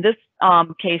in this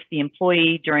case, the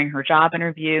employee during her job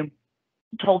interview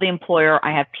told the employer,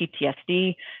 I have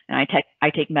PTSD and I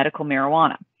take medical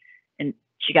marijuana. And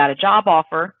she got a job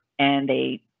offer, and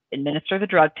they administered the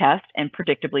drug test, and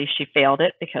predictably she failed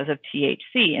it because of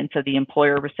THC, and so the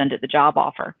employer rescinded the job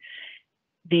offer.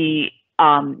 The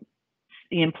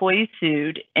employee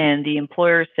sued, and the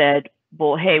employer said,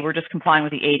 well, hey, we're just complying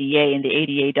with the ADA, and the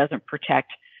ADA doesn't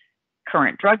protect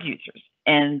current drug users.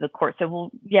 And the court said,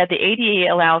 well, yeah, the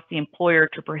ADA allows the employer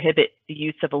to prohibit the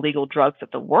use of illegal drugs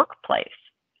at the workplace.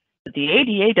 But the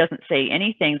ADA doesn't say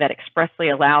anything that expressly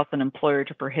allows an employer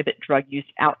to prohibit drug use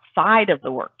outside of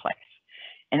the workplace.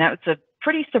 And that was a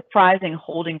pretty surprising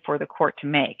holding for the court to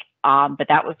make. But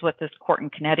that was what this court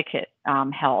in Connecticut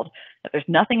held, that there's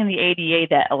nothing in the ADA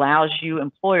that allows you,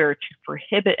 employer, to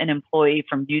prohibit an employee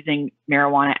from using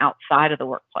marijuana outside of the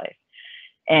workplace.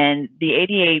 And the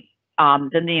ADA,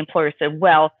 then the employer said,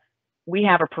 well, we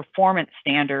have a performance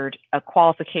standard, a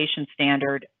qualification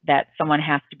standard that someone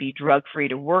has to be drug-free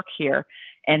to work here.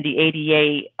 And the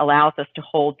ADA allows us to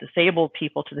hold disabled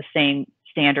people to the same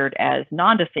standard as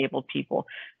non-disabled people.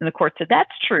 And the court said, that's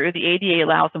true. The ADA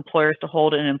allows employers to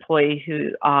hold an employee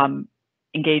who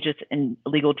engages in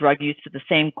illegal drug use to the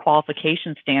same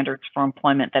qualification standards for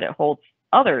employment that it holds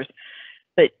others.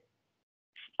 But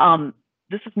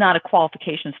this is not a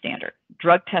qualification standard.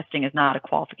 Drug testing is not a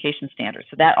qualification standard.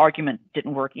 So that argument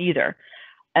didn't work either.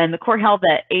 And the court held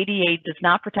that ADA does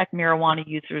not protect marijuana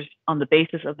users on the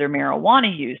basis of their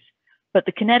marijuana use, but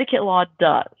the Connecticut law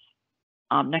does.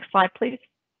 Next slide, please.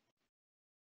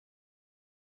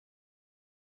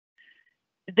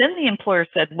 Then the employer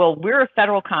said, well, we're a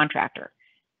federal contractor.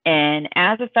 And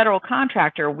as a federal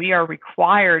contractor, we are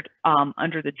required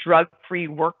under the Drug-Free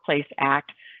Workplace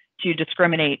Act to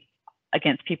discriminate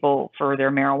against people for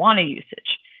their marijuana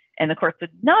usage. And the court said,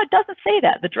 no, it doesn't say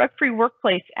that. The Drug-Free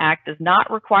Workplace Act does not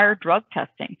require drug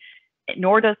testing.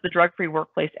 nor does the Drug-Free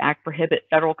Workplace Act prohibit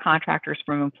federal contractors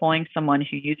from employing someone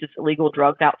who uses illegal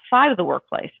drugs outside of the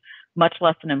workplace, much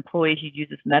less an employee who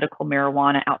uses medical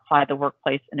marijuana outside the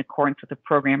workplace in accordance with a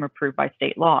program approved by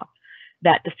state law.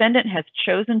 That defendant has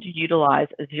chosen to utilize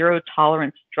a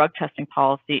zero-tolerance drug testing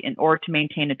policy in order to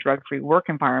maintain a drug-free work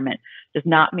environment does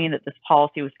not mean that this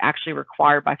policy was actually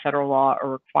required by federal law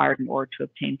or required in order to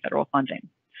obtain federal funding.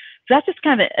 So that's just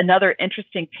kind of another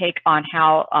interesting take on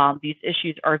how these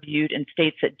issues are viewed in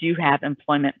states that do have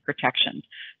employment protections.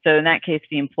 So in that case,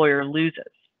 the employer loses.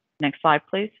 Next slide,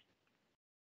 please.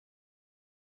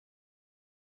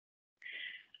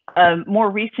 A more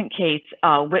recent case,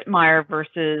 Whitmire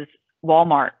versus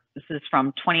Walmart. This is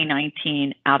from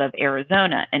 2019 out of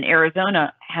Arizona. And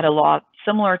Arizona had a law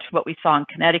similar to what we saw in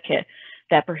Connecticut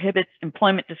that prohibits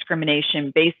employment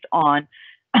discrimination based on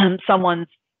someone's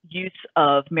use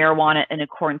of marijuana in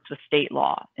accordance with state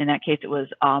law. In that case, it was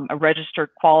a registered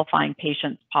qualifying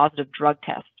patient's positive drug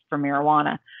test for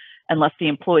marijuana, unless the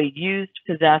employee used,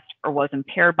 possessed, or was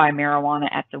impaired by marijuana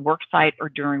at the work site or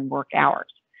during work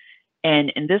hours.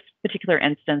 And in this particular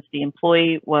instance, the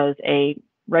employee was a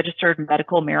registered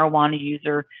medical marijuana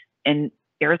user in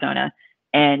Arizona,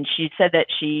 and she said that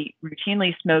she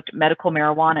routinely smoked medical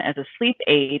marijuana as a sleep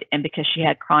aid and because she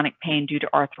had chronic pain due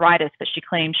to arthritis, but she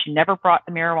claimed she never brought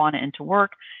the marijuana into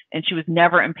work and she was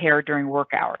never impaired during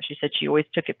work hours. She said she always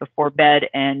took it before bed,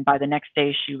 and by the next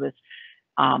day she was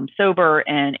sober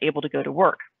and able to go to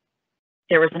work.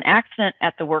 There was an accident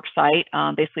at the work site.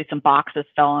 Basically, some boxes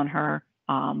fell on her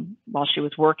while she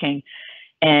was working,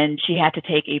 and she had to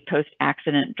take a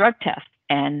post-accident drug test.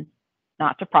 And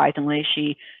not surprisingly,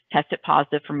 she tested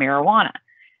positive for marijuana.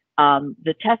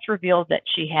 The test revealed that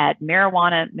she had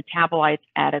marijuana metabolites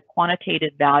at a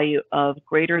quantitative value of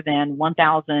greater than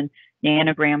 1,000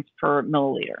 nanograms per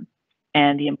milliliter.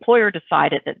 And the employer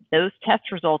decided that those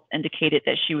test results indicated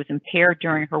that she was impaired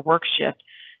during her work shift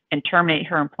and terminated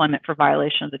her employment for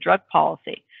violation of the drug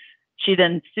policy. She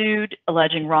then sued,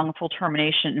 alleging wrongful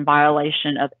termination in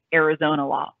violation of Arizona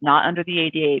law, not under the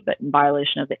ADA, but in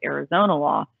violation of the Arizona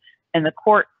law. And the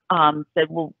court said,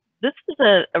 well, this is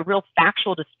a real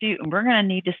factual dispute, and we're going to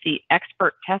need to see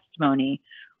expert testimony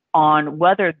on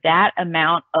whether that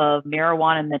amount of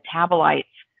marijuana metabolites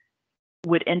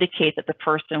would indicate that the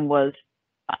person was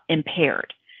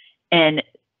impaired. And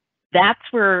that's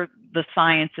where the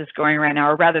science is going right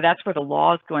now, or rather that's where the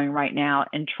law is going right now,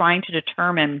 and trying to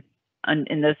determine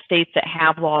in those states that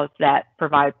have laws that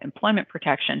provide employment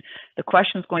protection, the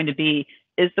question is going to be,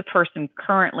 is the person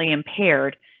currently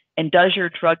impaired, and does your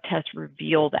drug test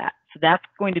reveal that? So that's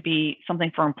going to be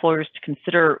something for employers to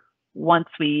consider once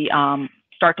we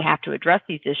start to have to address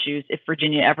these issues. If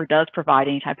Virginia ever does provide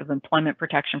any type of employment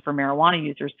protection for marijuana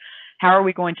users, how are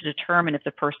we going to determine if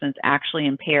the person is actually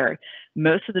impaired?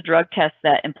 Most of the drug tests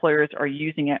that employers are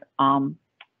using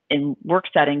in work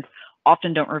settings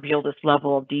often don't reveal this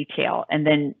level of detail. And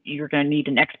then you're going to need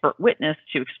an expert witness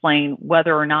to explain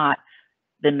whether or not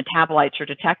the metabolites you're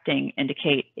detecting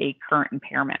indicate a current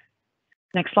impairment.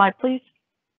 Next slide, please.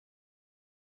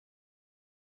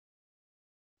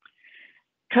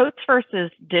 Coates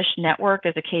versus Dish Network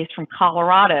is a case from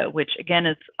Colorado, which again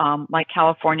is like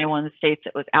California, one of the states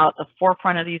that was out at the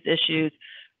forefront of these issues.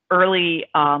 Early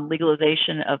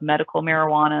legalization of medical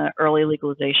marijuana, early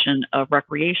legalization of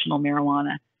recreational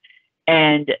marijuana.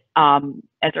 And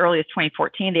as early as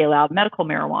 2014, they allowed medical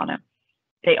marijuana.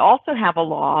 They also have a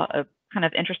law, a kind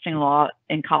of interesting law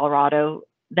in Colorado,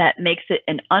 that makes it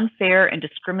an unfair and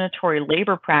discriminatory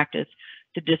labor practice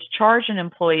to discharge an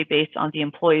employee based on the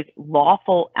employee's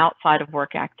lawful outside of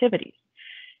work activities.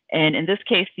 And in this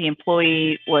case, the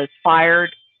employee was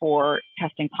fired for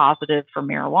testing positive for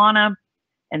marijuana,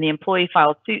 and the employee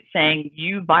filed suit saying,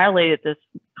 you violated this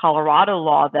Colorado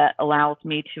law that allows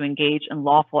me to engage in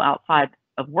lawful outside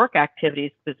of work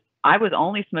activities because I was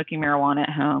only smoking marijuana at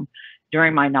home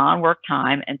during my non-work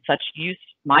time, and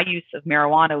my use of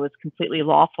marijuana was completely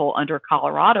lawful under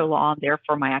Colorado law, and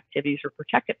therefore my activities were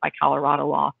protected by Colorado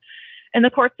law. And the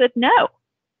court said no,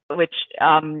 which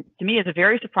to me is a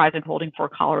very surprising holding for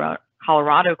a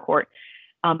Colorado court.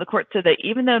 The court said that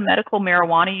even though medical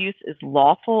marijuana use is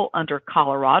lawful under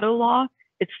Colorado law,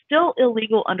 it's still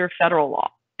illegal under federal law.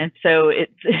 And so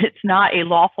it's not a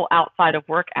lawful outside of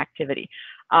work activity.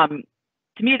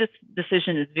 To me, this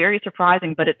decision is very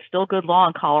surprising, but it's still good law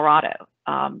in Colorado.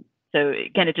 So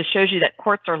again, it just shows you that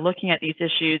courts are looking at these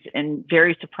issues in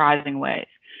very surprising ways.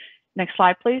 Next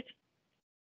slide, please.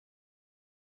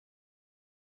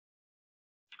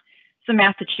 It's a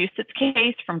Massachusetts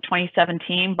case from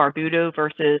 2017, Barbudo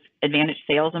versus Advantage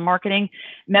Sales and Marketing.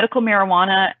 Massachusetts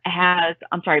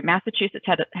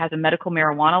has a medical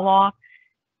marijuana law,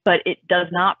 but it does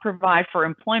not provide for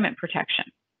employment protection,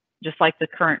 just like the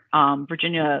current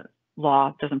Virginia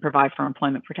law doesn't provide for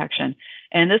employment protection.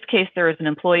 And in this case, there is an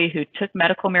employee who took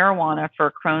medical marijuana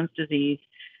for Crohn's disease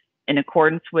in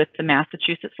accordance with the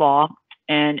Massachusetts law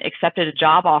and accepted a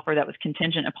job offer that was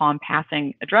contingent upon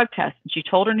passing a drug test. And she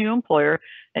told her new employer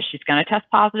that she's going to test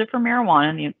positive for marijuana.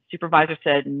 And the supervisor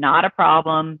said, not a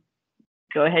problem,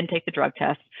 go ahead and take the drug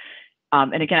test.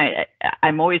 And again,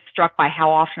 I'm always struck by how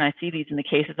often I see these in the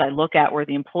cases I look at where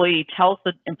the employee tells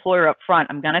the employer up front,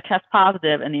 I'm going to test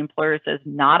positive, and the employer says,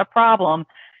 not a problem,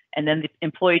 and then the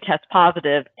employee tests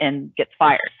positive and gets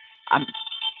fired.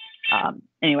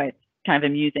 Anyway, it's kind of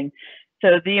amusing.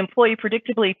 So the employee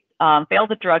predictably failed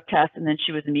the drug test, and then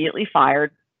she was immediately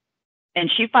fired.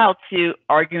 And she filed suit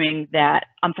arguing that,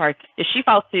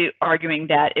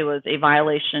 it was a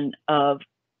violation of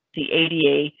the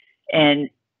ADA and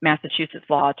Massachusetts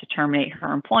law to terminate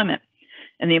her employment.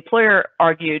 And the employer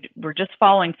argued, we're just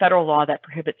following federal law that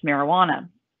prohibits marijuana.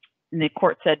 And the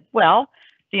court said, well,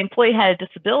 the employee had a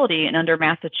disability, and under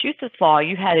Massachusetts law,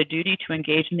 you had a duty to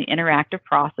engage in the interactive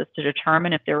process to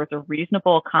determine if there was a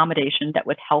reasonable accommodation that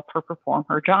would help her perform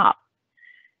her job.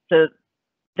 So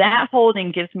that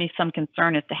holding gives me some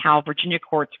concern as to how Virginia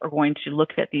courts are going to look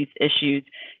at these issues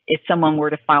if someone were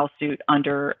to file suit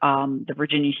under the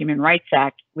Virginia Human Rights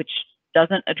Act, which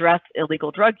doesn't address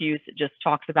illegal drug use, it just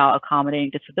talks about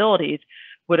accommodating disabilities.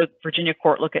 Would a Virginia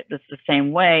court look at this the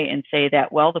same way and say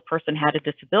that, well, the person had a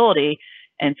disability,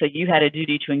 and so you had a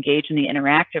duty to engage in the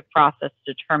interactive process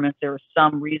to determine if there was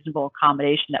some reasonable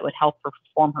accommodation that would help her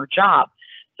perform her job?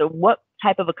 So what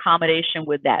type of accommodation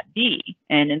would that be?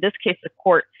 And in this case, the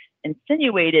court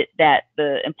insinuated that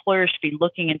the employer should be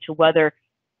looking into whether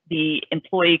the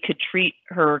employee could treat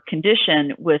her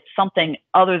condition with something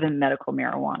other than medical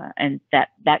marijuana. And that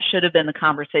should have been the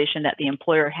conversation that the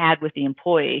employer had with the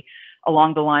employee,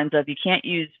 along the lines of, you can't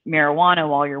use marijuana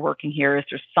while you're working here. Is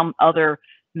there some other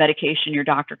medication your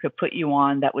doctor could put you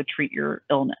on that would treat your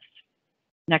illness?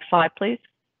 Next slide, please.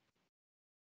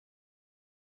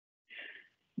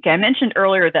 Okay, I mentioned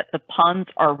earlier that the puns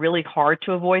are really hard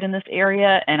to avoid in this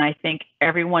area, and I think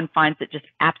everyone finds it just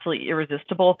absolutely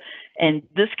irresistible. In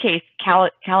this case,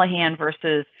 Callahan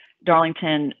versus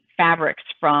Darlington Fabrics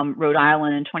from Rhode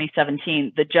Island in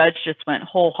 2017, the judge just went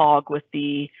whole hog with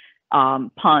the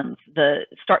puns.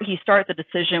 He started the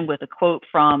decision with a quote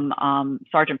from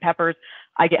Sgt. Pepper's,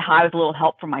 "I get high with a little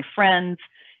help from my friends,"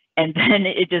 and then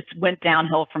it just went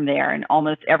downhill from there, and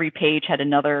almost every page had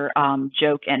another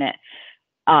joke in it.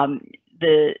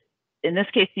 In this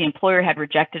case, the employer had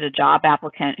rejected a job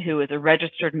applicant who was a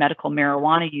registered medical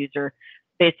marijuana user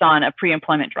based on a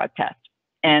pre-employment drug test.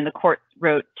 And the court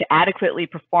wrote, to adequately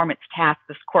perform its task,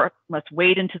 this court must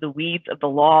wade into the weeds of the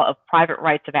law of private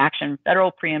rights of action,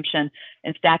 federal preemption,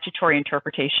 and statutory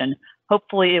interpretation.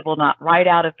 Hopefully it will not write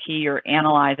out of key or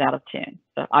analyze out of tune.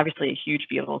 So obviously a huge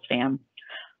Beatles fan.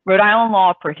 Rhode Island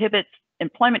law prohibits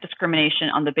employment discrimination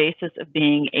on the basis of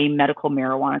being a medical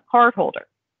marijuana card holder.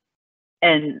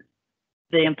 And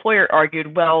the employer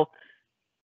argued, well,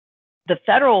 the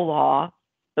federal law,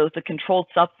 both the Controlled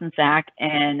Substance Act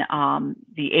and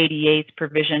the ADA's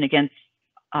provision against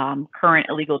current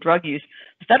illegal drug use,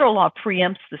 the federal law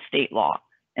preempts the state law.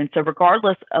 And so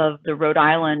regardless of the Rhode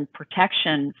Island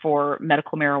protection for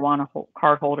medical marijuana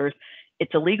card holders,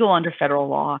 it's illegal under federal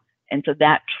law. And so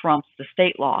that trumps the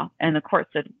state law. And the court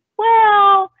said,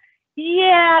 well,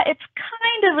 yeah, it's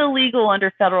kind of illegal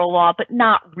under federal law, but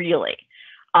not really.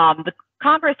 The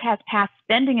Congress has passed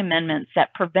spending amendments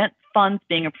that prevent funds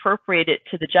being appropriated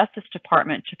to the Justice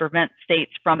Department to prevent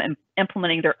states from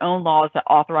implementing their own laws that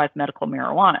authorize medical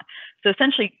marijuana. So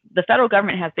essentially, the federal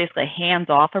government has basically a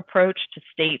hands-off approach to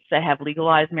states that have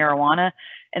legalized marijuana.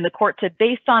 And the court said,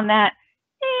 based on that,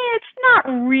 it's not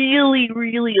really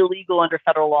illegal under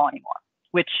federal law anymore,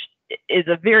 which is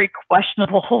a very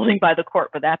questionable holding by the court,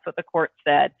 but that's what the court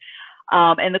said.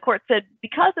 And the court said,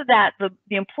 because of that,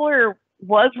 the employer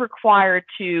was required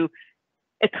to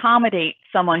accommodate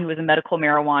someone who was a medical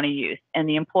marijuana use, and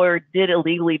the employer did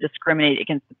illegally discriminate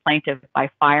against the plaintiff by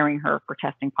firing her for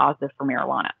testing positive for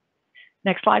marijuana.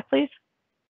 Next slide, please.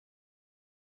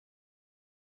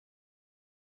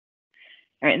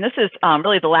 All right, and this is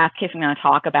really the last case I'm going to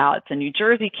talk about. It's a New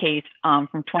Jersey case from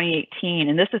 2018,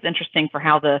 and this is interesting for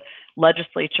how the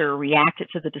legislature reacted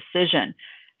to the decision.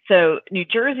 So New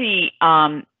Jersey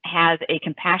has a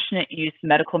Compassionate Use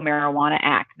Medical Marijuana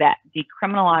Act that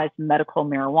decriminalized medical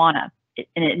marijuana.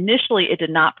 And initially, it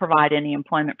did not provide any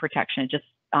employment protection. It just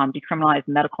decriminalize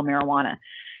medical marijuana.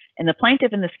 And the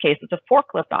plaintiff in this case was a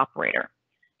forklift operator.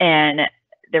 And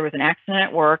there was an accident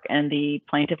at work, and the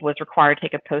plaintiff was required to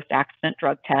take a post-accident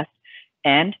drug test.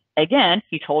 And again,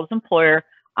 he told his employer,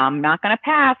 I'm not going to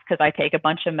pass because I take a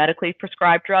bunch of medically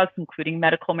prescribed drugs, including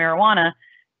medical marijuana.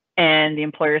 And the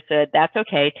employer said, that's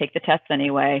okay, take the test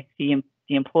anyway. The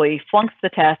employee flunks the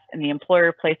test, and the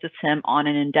employer places him on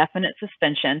an indefinite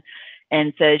suspension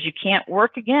and says, you can't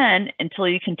work again until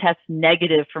you can test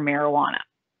negative for marijuana.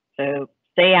 So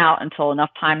stay out until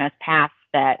enough time has passed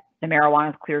that the marijuana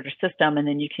has cleared your system, and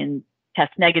then you can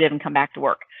test negative and come back to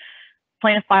work.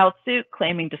 Plaintiff filed suit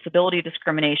claiming disability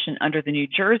discrimination under the New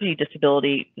Jersey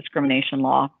disability discrimination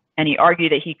law, and he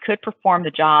argued that he could perform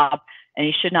the job and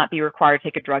he should not be required to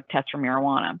take a drug test for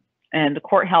marijuana. And the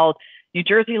court held New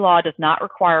Jersey law does not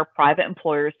require private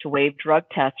employers to waive drug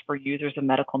tests for users of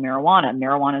medical marijuana.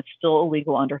 Marijuana is still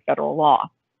illegal under federal law.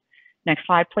 Next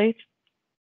slide, please.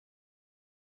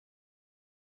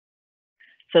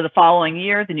 So the following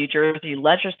year, the New Jersey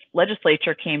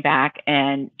legislature came back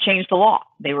and changed the law.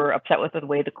 They were upset with the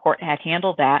way the court had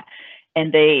handled that,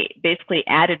 and they basically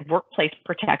added workplace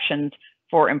protections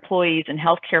for employees and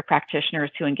healthcare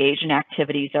practitioners who engage in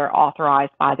activities that are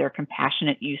authorized by their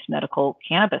Compassionate Use Medical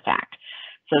Cannabis Act.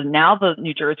 So now the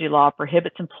New Jersey law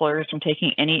prohibits employers from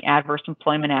taking any adverse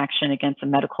employment action against a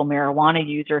medical marijuana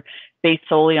user based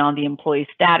solely on the employee's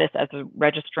status as a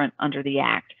registrant under the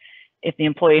act. If the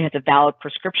employee has a valid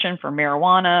prescription for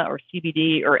marijuana or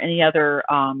CBD or any other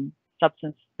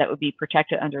substance that would be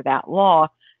protected under that law,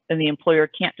 then the employer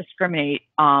can't discriminate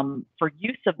for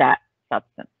use of that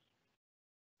substance.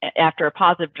 After a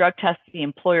positive drug test, the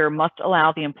employer must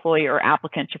allow the employee or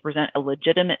applicant to present a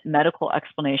legitimate medical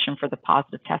explanation for the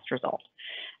positive test result.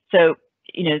 So,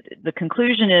 the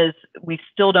conclusion is we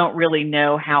still don't really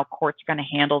know how courts are going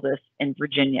to handle this in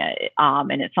Virginia.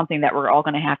 And it's something that we're all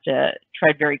going to have to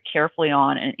tread very carefully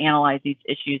on and analyze these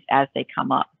issues as they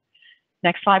come up.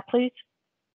 Next slide, please.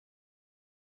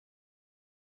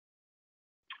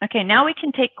 Okay, now we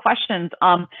can take questions.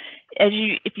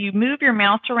 If you move your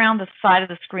mouse around the side of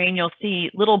the screen, you'll see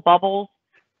little bubbles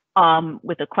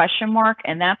with a question mark,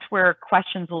 and that's where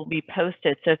questions will be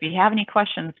posted. So if you have any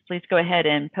questions, please go ahead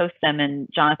and post them, and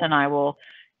Jonathan and I will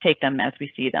take them as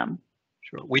we see them.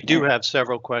 Sure. We do have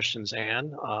several questions,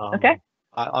 Anne. Okay.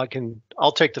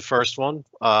 I'll take the first one.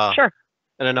 Sure.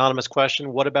 An anonymous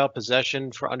question: what about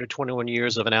possession for under 21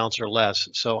 years of an ounce or less?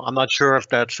 So I'm not sure if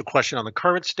that's a question on the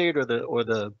current state or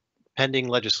the pending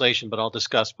legislation, but I'll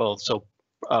discuss both. So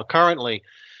currently,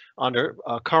 under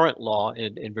current law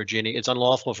in Virginia, it's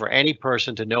unlawful for any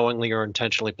person to knowingly or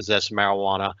intentionally possess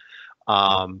marijuana,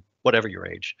 whatever your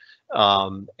age.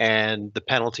 And the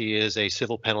penalty is a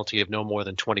civil penalty of no more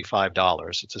than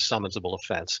 $25. It's a summonsable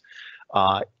offense.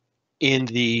 In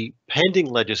the pending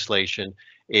legislation,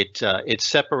 it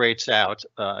separates out.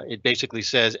 It basically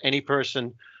says any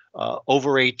person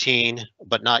over 18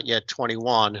 but not yet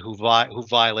 21 who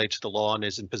violates the law and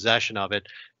is in possession of it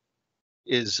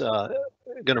is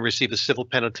going to receive a civil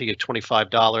penalty of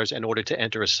 $25 in order to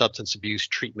enter a substance abuse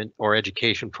treatment or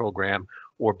education program,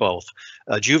 or both.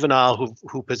 A juvenile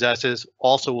who possesses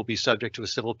also will be subject to a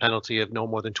civil penalty of no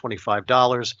more than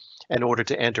 $25 in order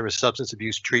to enter a substance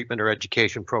abuse treatment or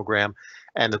education program,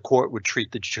 and the court would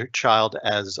treat the child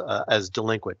as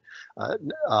delinquent.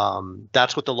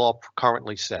 That's what the law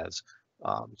currently says.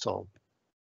 So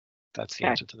that's the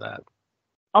answer to that.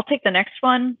 I'll take the next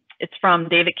one. It's from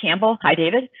David Campbell. Hi,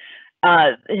 David.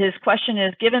 His question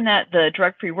is, given that the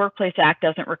Drug-Free Workplace Act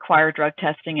doesn't require drug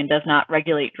testing and does not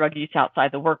regulate drug use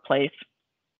outside the workplace,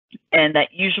 and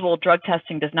that usual drug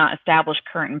testing does not establish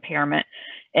current impairment,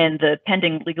 and the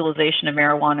pending legalization of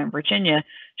marijuana in Virginia,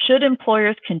 should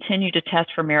employers continue to test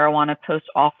for marijuana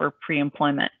post-offer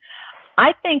pre-employment?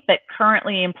 I think that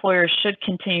currently employers should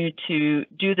continue to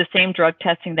do the same drug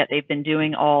testing that they've been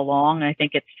doing all along. I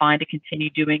think it's fine to continue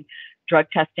doing drug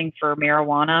testing for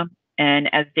marijuana.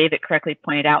 And as David correctly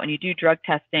pointed out, when you do drug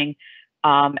testing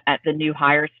at the new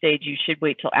hire stage, you should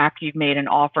wait till after you've made an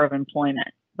offer of employment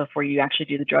before you actually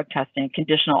do the drug testing,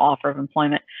 conditional offer of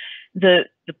employment. The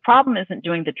problem isn't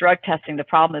doing the drug testing. The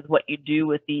problem is what you do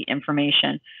with the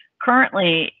information.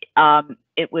 Currently,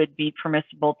 it would be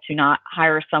permissible to not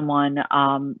hire someone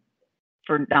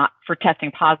for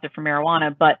testing positive for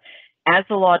marijuana, but as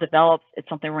the law develops, it's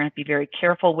something we're going to be very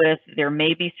careful with. There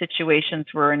may be situations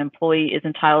where an employee is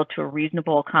entitled to a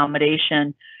reasonable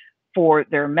accommodation for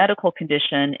their medical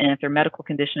condition, and if their medical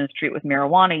condition is treated with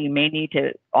marijuana, you may need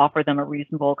to offer them a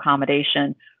reasonable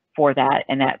accommodation for that,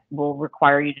 and that will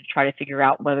require you to try to figure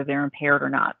out whether they're impaired or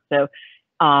not. So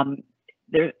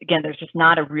there's just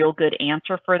not a real good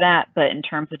answer for that. But in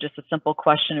terms of just a simple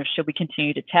question of should we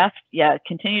continue to test? Yeah,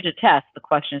 continue to test. The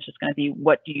question is just going to be,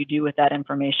 what do you do with that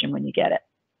information when you get it?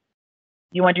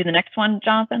 You want to do the next one,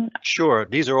 Jonathan? Sure.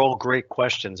 These are all great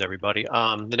questions, everybody.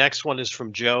 The next one is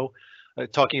from Joe,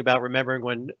 talking about remembering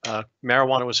when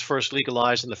marijuana was first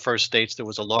legalized in the first states. There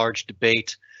was a large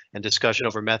debate and discussion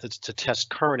over methods to test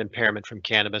current impairment from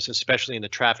cannabis, especially in the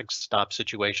traffic stop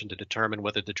situation, to determine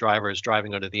whether the driver is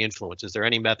driving under the influence. Is there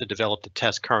any method developed to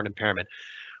test current impairment?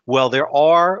 Well, there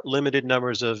are limited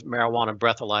numbers of marijuana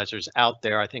breathalyzers out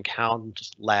there. I think Hound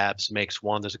Labs makes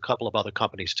one. There's a couple of other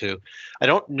companies too. I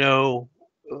don't know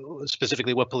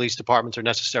specifically what police departments are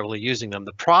necessarily using them.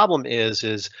 The problem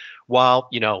is while,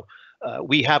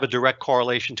 we have a direct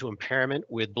correlation to impairment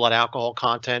with blood alcohol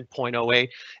content, 0.08.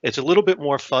 It's a little bit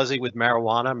more fuzzy with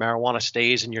marijuana. Marijuana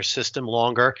stays in your system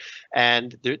longer,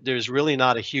 and there's really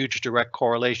not a huge direct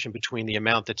correlation between the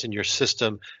amount that's in your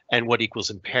system and what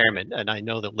equals impairment. And I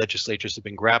know that legislatures have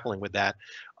been grappling with that.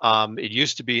 It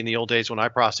used to be in the old days when I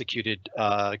prosecuted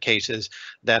cases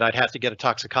that I'd have to get a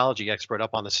toxicology expert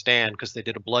up on the stand because they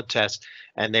did a blood test,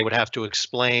 and they would have to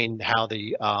explain how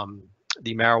the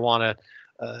marijuana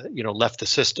left the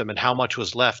system and how much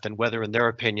was left, and whether, in their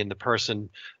opinion, the person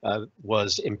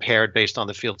was impaired based on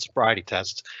the field sobriety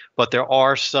tests. But there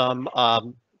are some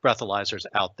breathalyzers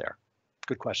out there.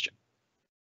 Good question.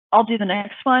 I'll do the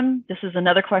next one. This is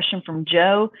another question from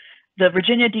Joe. The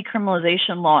Virginia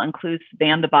decriminalization law includes the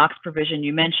ban the box provision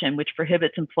you mentioned, which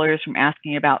prohibits employers from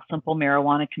asking about simple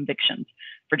marijuana convictions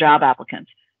for job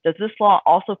applicants. Does this law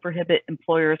also prohibit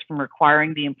employers from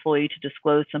requiring the employee to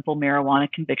disclose simple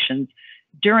marijuana convictions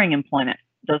during employment?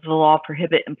 Does the law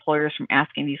prohibit employers from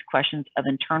asking these questions of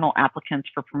internal applicants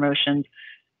for promotions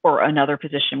or another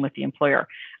position with the employer?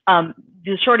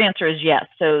 The short answer is yes.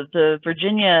 So the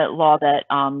Virginia law that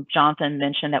Jonathan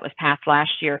mentioned that was passed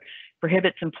last year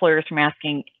prohibits employers from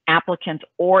asking applicants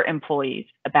or employees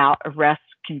about arrests,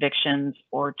 convictions,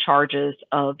 or charges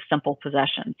of simple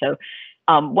possession. So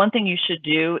one thing you should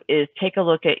do is take a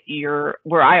look at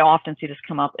where I often see this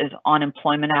come up is on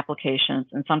employment applications.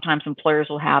 And sometimes employers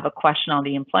will have a question on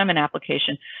the employment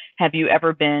application: have you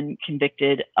ever been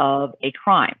convicted of a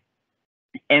crime?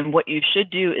 And what you should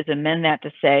do is amend that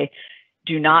to say,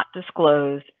 do not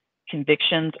disclose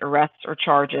convictions, arrests, or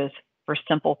charges for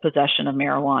simple possession of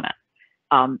marijuana.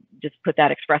 Just put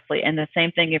that expressly. And the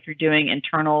same thing if you're doing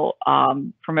internal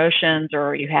promotions,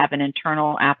 or you have an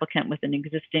internal applicant with an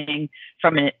existing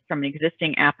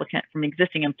existing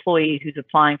employee who's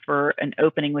applying for an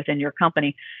opening within your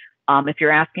company. If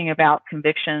you're asking about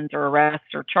convictions or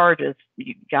arrests or charges,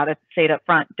 you got to say it up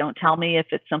front. Don't tell me if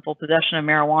it's simple possession of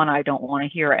marijuana. I don't want to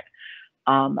hear it.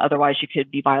 Otherwise, you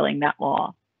could be violating that law.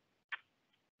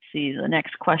 Let's see the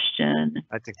next question.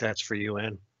 I think that's for you,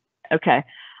 Ann. Okay.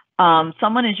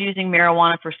 Someone is using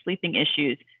marijuana for sleeping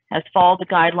issues, has followed the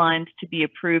guidelines to be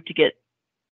approved to get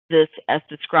this as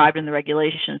described in the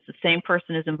regulations. The same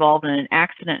person is involved in an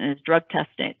accident and is drug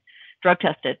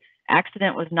tested.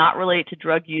 Accident was not related to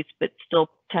drug use, but still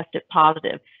tested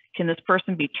positive. Can this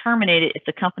person be terminated if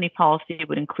the company policy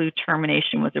would include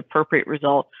termination with appropriate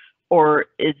result, or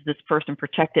is this person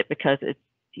protected because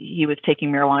he was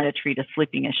taking marijuana to treat a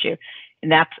sleeping issue?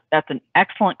 And that's an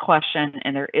excellent question,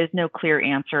 and there is no clear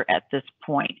answer at this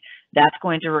point. That's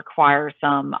going to require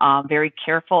some very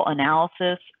careful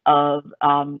analysis of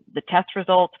the test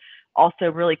results,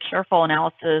 also really careful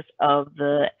analysis of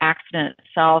the accident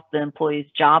itself, the employee's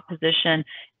job position,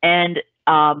 and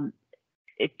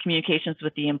communications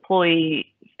with the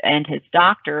employee and his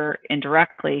doctor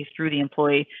indirectly through the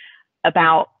employee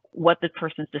about what the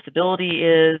person's disability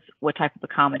is, what type of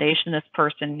accommodation this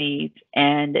person needs,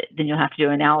 and then you'll have to do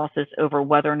analysis over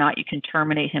whether or not you can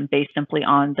terminate him based simply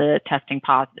on the testing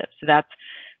positive. So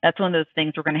that's one of those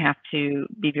things we're going to have to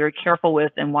be very careful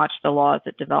with and watch the law as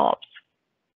it develops.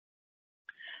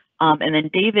 And then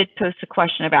David posed a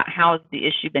question about how has the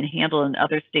issue been handled in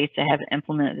other states that haven't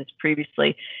implemented this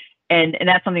previously. And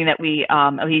that's something that he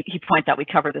points out we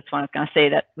covered this one. I was going to say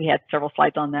that we had several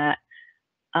slides on that.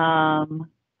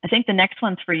 I think the next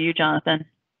one's for you, Jonathan.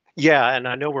 Yeah, and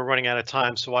I know we're running out of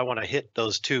time, so I want to hit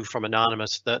those two from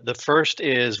Anonymous. The first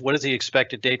is, what is the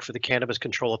expected date for the Cannabis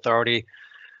Control Authority?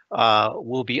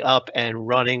 Will be up and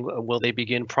running? Will they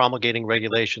begin promulgating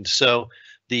regulations? So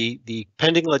the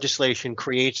pending legislation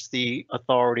creates the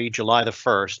authority July the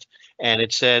 1st, and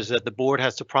it says that the board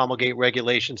has to promulgate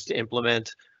regulations to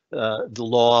implement the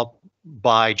law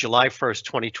by July 1st,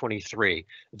 2023.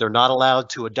 They're not allowed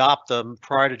to adopt them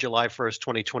prior to July 1st,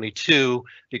 2022,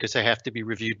 because they have to be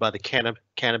reviewed by the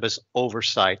Cannabis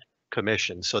Oversight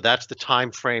Commission. So that's the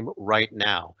time frame right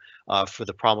now. for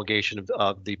the promulgation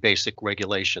of the basic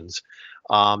regulations.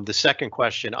 The second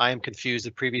question, I am confused.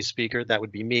 The previous speaker, that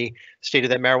would be me,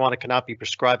 stated that marijuana cannot be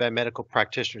prescribed by medical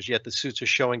practitioners, yet the suits are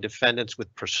showing defendants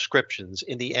with prescriptions.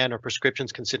 In the end, are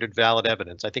prescriptions considered valid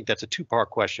evidence? I think that's a two-part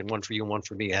question, one for you and one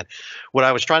for me, Ann. What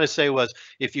I was trying to say was,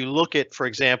 if you look at, for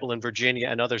example, in Virginia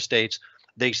and other states,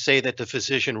 they say that the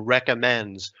physician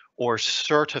recommends or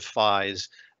certifies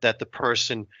that the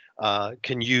person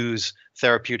can use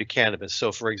therapeutic cannabis.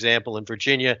 So, for example, in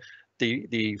Virginia,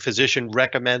 the physician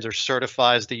recommends or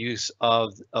certifies the use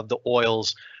of the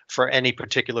oils for any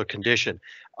particular condition.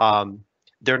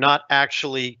 They're not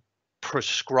actually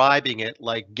prescribing it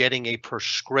like getting a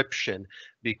prescription,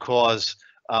 because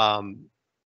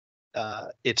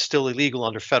it's still illegal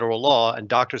under federal law, and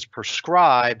doctors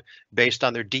prescribe based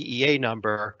on their DEA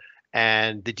number,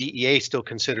 and the DEA still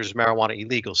considers marijuana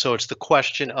illegal. So it's the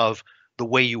question of the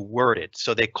way you word it.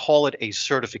 So they call it a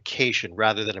certification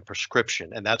rather than a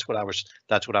prescription, and that's what I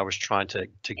was trying to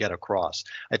get across.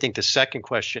 I think the second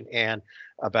question, Ann,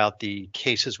 about the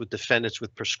cases with defendants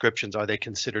with prescriptions, are they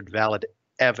considered valid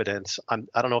evidence? I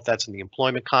don't know if that's in the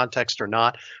employment context or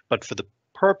not, but for the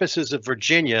purposes of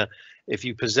Virginia, if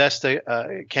you possess the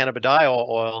cannabidiol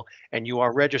oil and you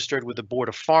are registered with the Board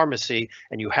of Pharmacy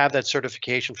and you have that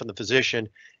certification from the physician,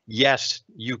 yes,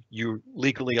 you're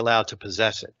legally allowed to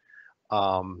possess it.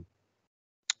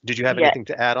 Did you have anything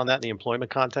to add on that in the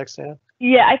employment context, Ann?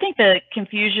 Yeah, I think the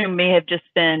confusion may have just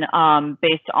been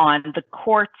based on the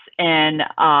courts and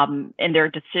their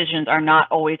decisions are not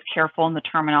always careful in the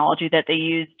terminology that they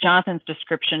use. Jonathan's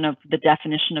description of the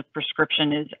definition of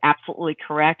prescription is absolutely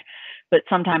correct, but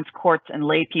sometimes courts and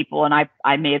lay people, and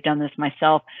I may have done this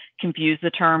myself, confuse the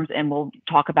terms and will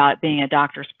talk about it being a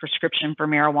doctor's prescription for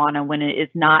marijuana when it is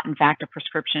not, in fact, a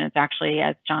prescription. It's actually,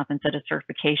 as Jonathan said, a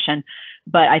certification.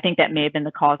 But I think that may have been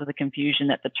the cause of the confusion,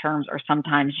 that the terms are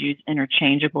sometimes used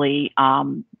interchangeably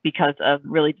because of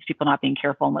really just people not being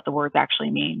careful on what the words actually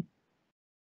mean.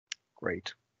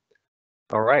 Great.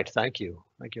 All right. Thank you.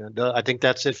 Thank you. I think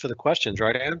that's it for the questions,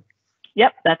 right, Ann?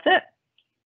 Yep, that's it.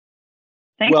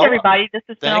 Thanks, everybody. This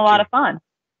has been a lot of fun.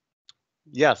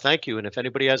 Yeah, thank you. And if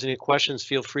anybody has any questions,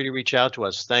 feel free to reach out to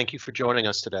us. Thank you for joining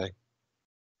us today.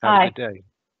 Have a good day.